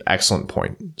 that's an excellent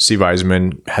point. Steve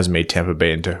Yzerman has made Tampa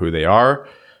Bay into who they are,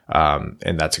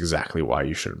 and that's exactly why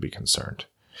you shouldn't be concerned.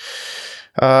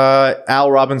 Al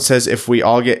Robbins says, if we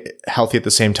all get healthy at the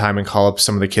same time and call up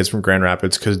some of the kids from Grand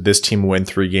Rapids, could this team win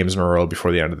 3 games in a row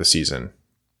before the end of the season?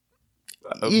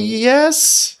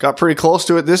 Yes. Got pretty close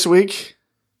to it this week.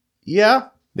 Yeah,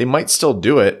 they might still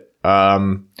do it.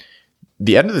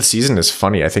 The end of the season is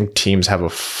funny. I think teams have a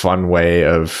fun way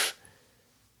of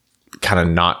kind of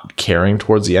not caring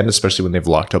towards the end, especially when they've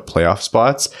locked up playoff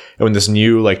spots. And when this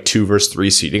new 2 versus 3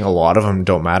 seeding, a lot of them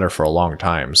don't matter for a long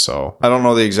time. So I don't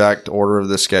know the exact order of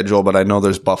the schedule, but I know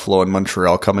there's Buffalo and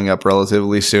Montreal coming up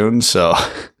relatively soon. So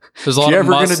there's a lot of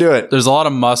going to do it. There's a lot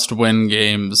of must-win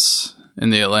games in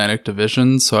the Atlantic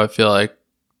Division, so I feel like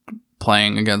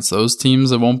playing against those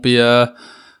teams, it won't be a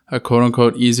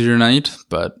quote-unquote easier night,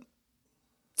 but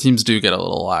teams do get a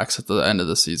little lax at the end of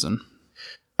the season.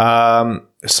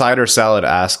 Seider Salad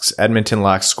asks, Edmonton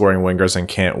lacks scoring wingers and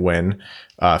can't win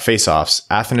face-offs.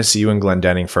 Athanasiou and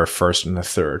Glendening for a first and a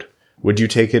third. Would you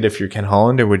take it if you're Ken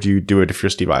Holland, or would you do it if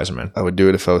you're Steve Yzerman? I would do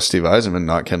it if I was Steve Yzerman,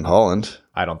 not Ken Holland.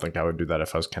 I don't think I would do that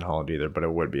if I was Ken Holland either, but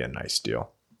it would be a nice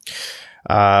deal.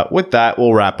 With that,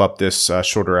 we'll wrap up this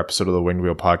shorter episode of the Winged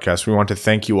Wheel podcast. We want to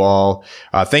thank you all.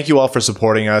 Thank you all for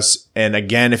supporting us. And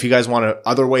again, if you guys want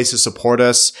other ways to support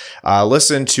us,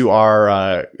 listen to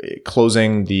our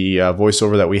closing the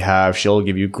voiceover that we have. She'll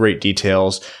give you great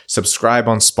details. Subscribe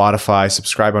on Spotify,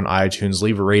 subscribe on iTunes,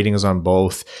 leave ratings on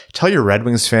both. Tell your Red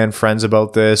Wings fan friends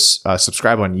about this.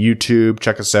 Subscribe on YouTube.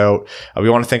 Check us out. We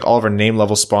want to thank all of our name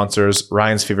level sponsors: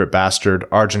 Ryan's Favorite Bastard,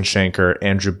 Arjun Shankar,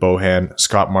 Andrew Bohan,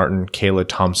 Scott Martin, Kayla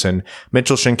Thompson,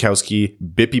 Mitchell Shinkowski,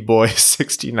 Bippy Boy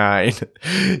 69,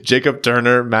 Jacob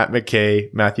Turner, Matt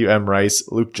McKay, Matthew M. Rice,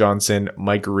 Luke Johnson,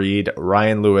 Mike Reed,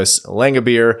 Ryan Lewis,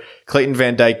 Langabeer, Clayton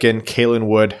Van Dyken, Kalen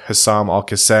Wood, Hassam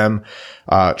Al-Qassem,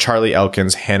 Charlie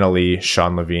Elkins, Hannah Lee,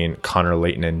 Sean Levine, Connor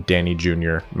Leighton, Danny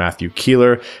Jr., Matthew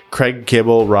Keeler, Craig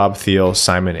Kibble, Rob Thiel,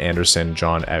 Simon Anderson,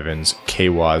 John Evans, Kay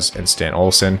Waz, and Stan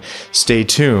Olson. Stay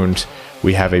tuned.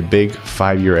 We have a big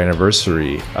 5-year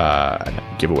anniversary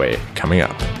giveaway coming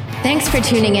up. Thanks for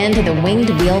tuning in to the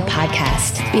Winged Wheel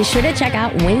Podcast. Be sure to check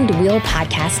out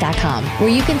wingedwheelpodcast.com, where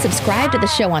you can subscribe to the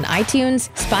show on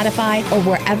iTunes, Spotify, or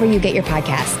wherever you get your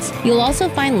podcasts. You'll also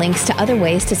find links to other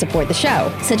ways to support the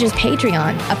show, such as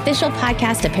Patreon, official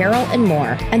podcast apparel, and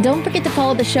more. And don't forget to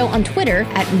follow the show on Twitter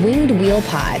at Winged Wheel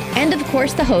Pod. And of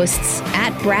course, the hosts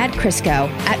at Brad Crisco,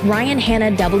 at Ryan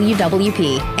Hanna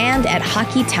WWP, and at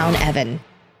Hockey Town Evan.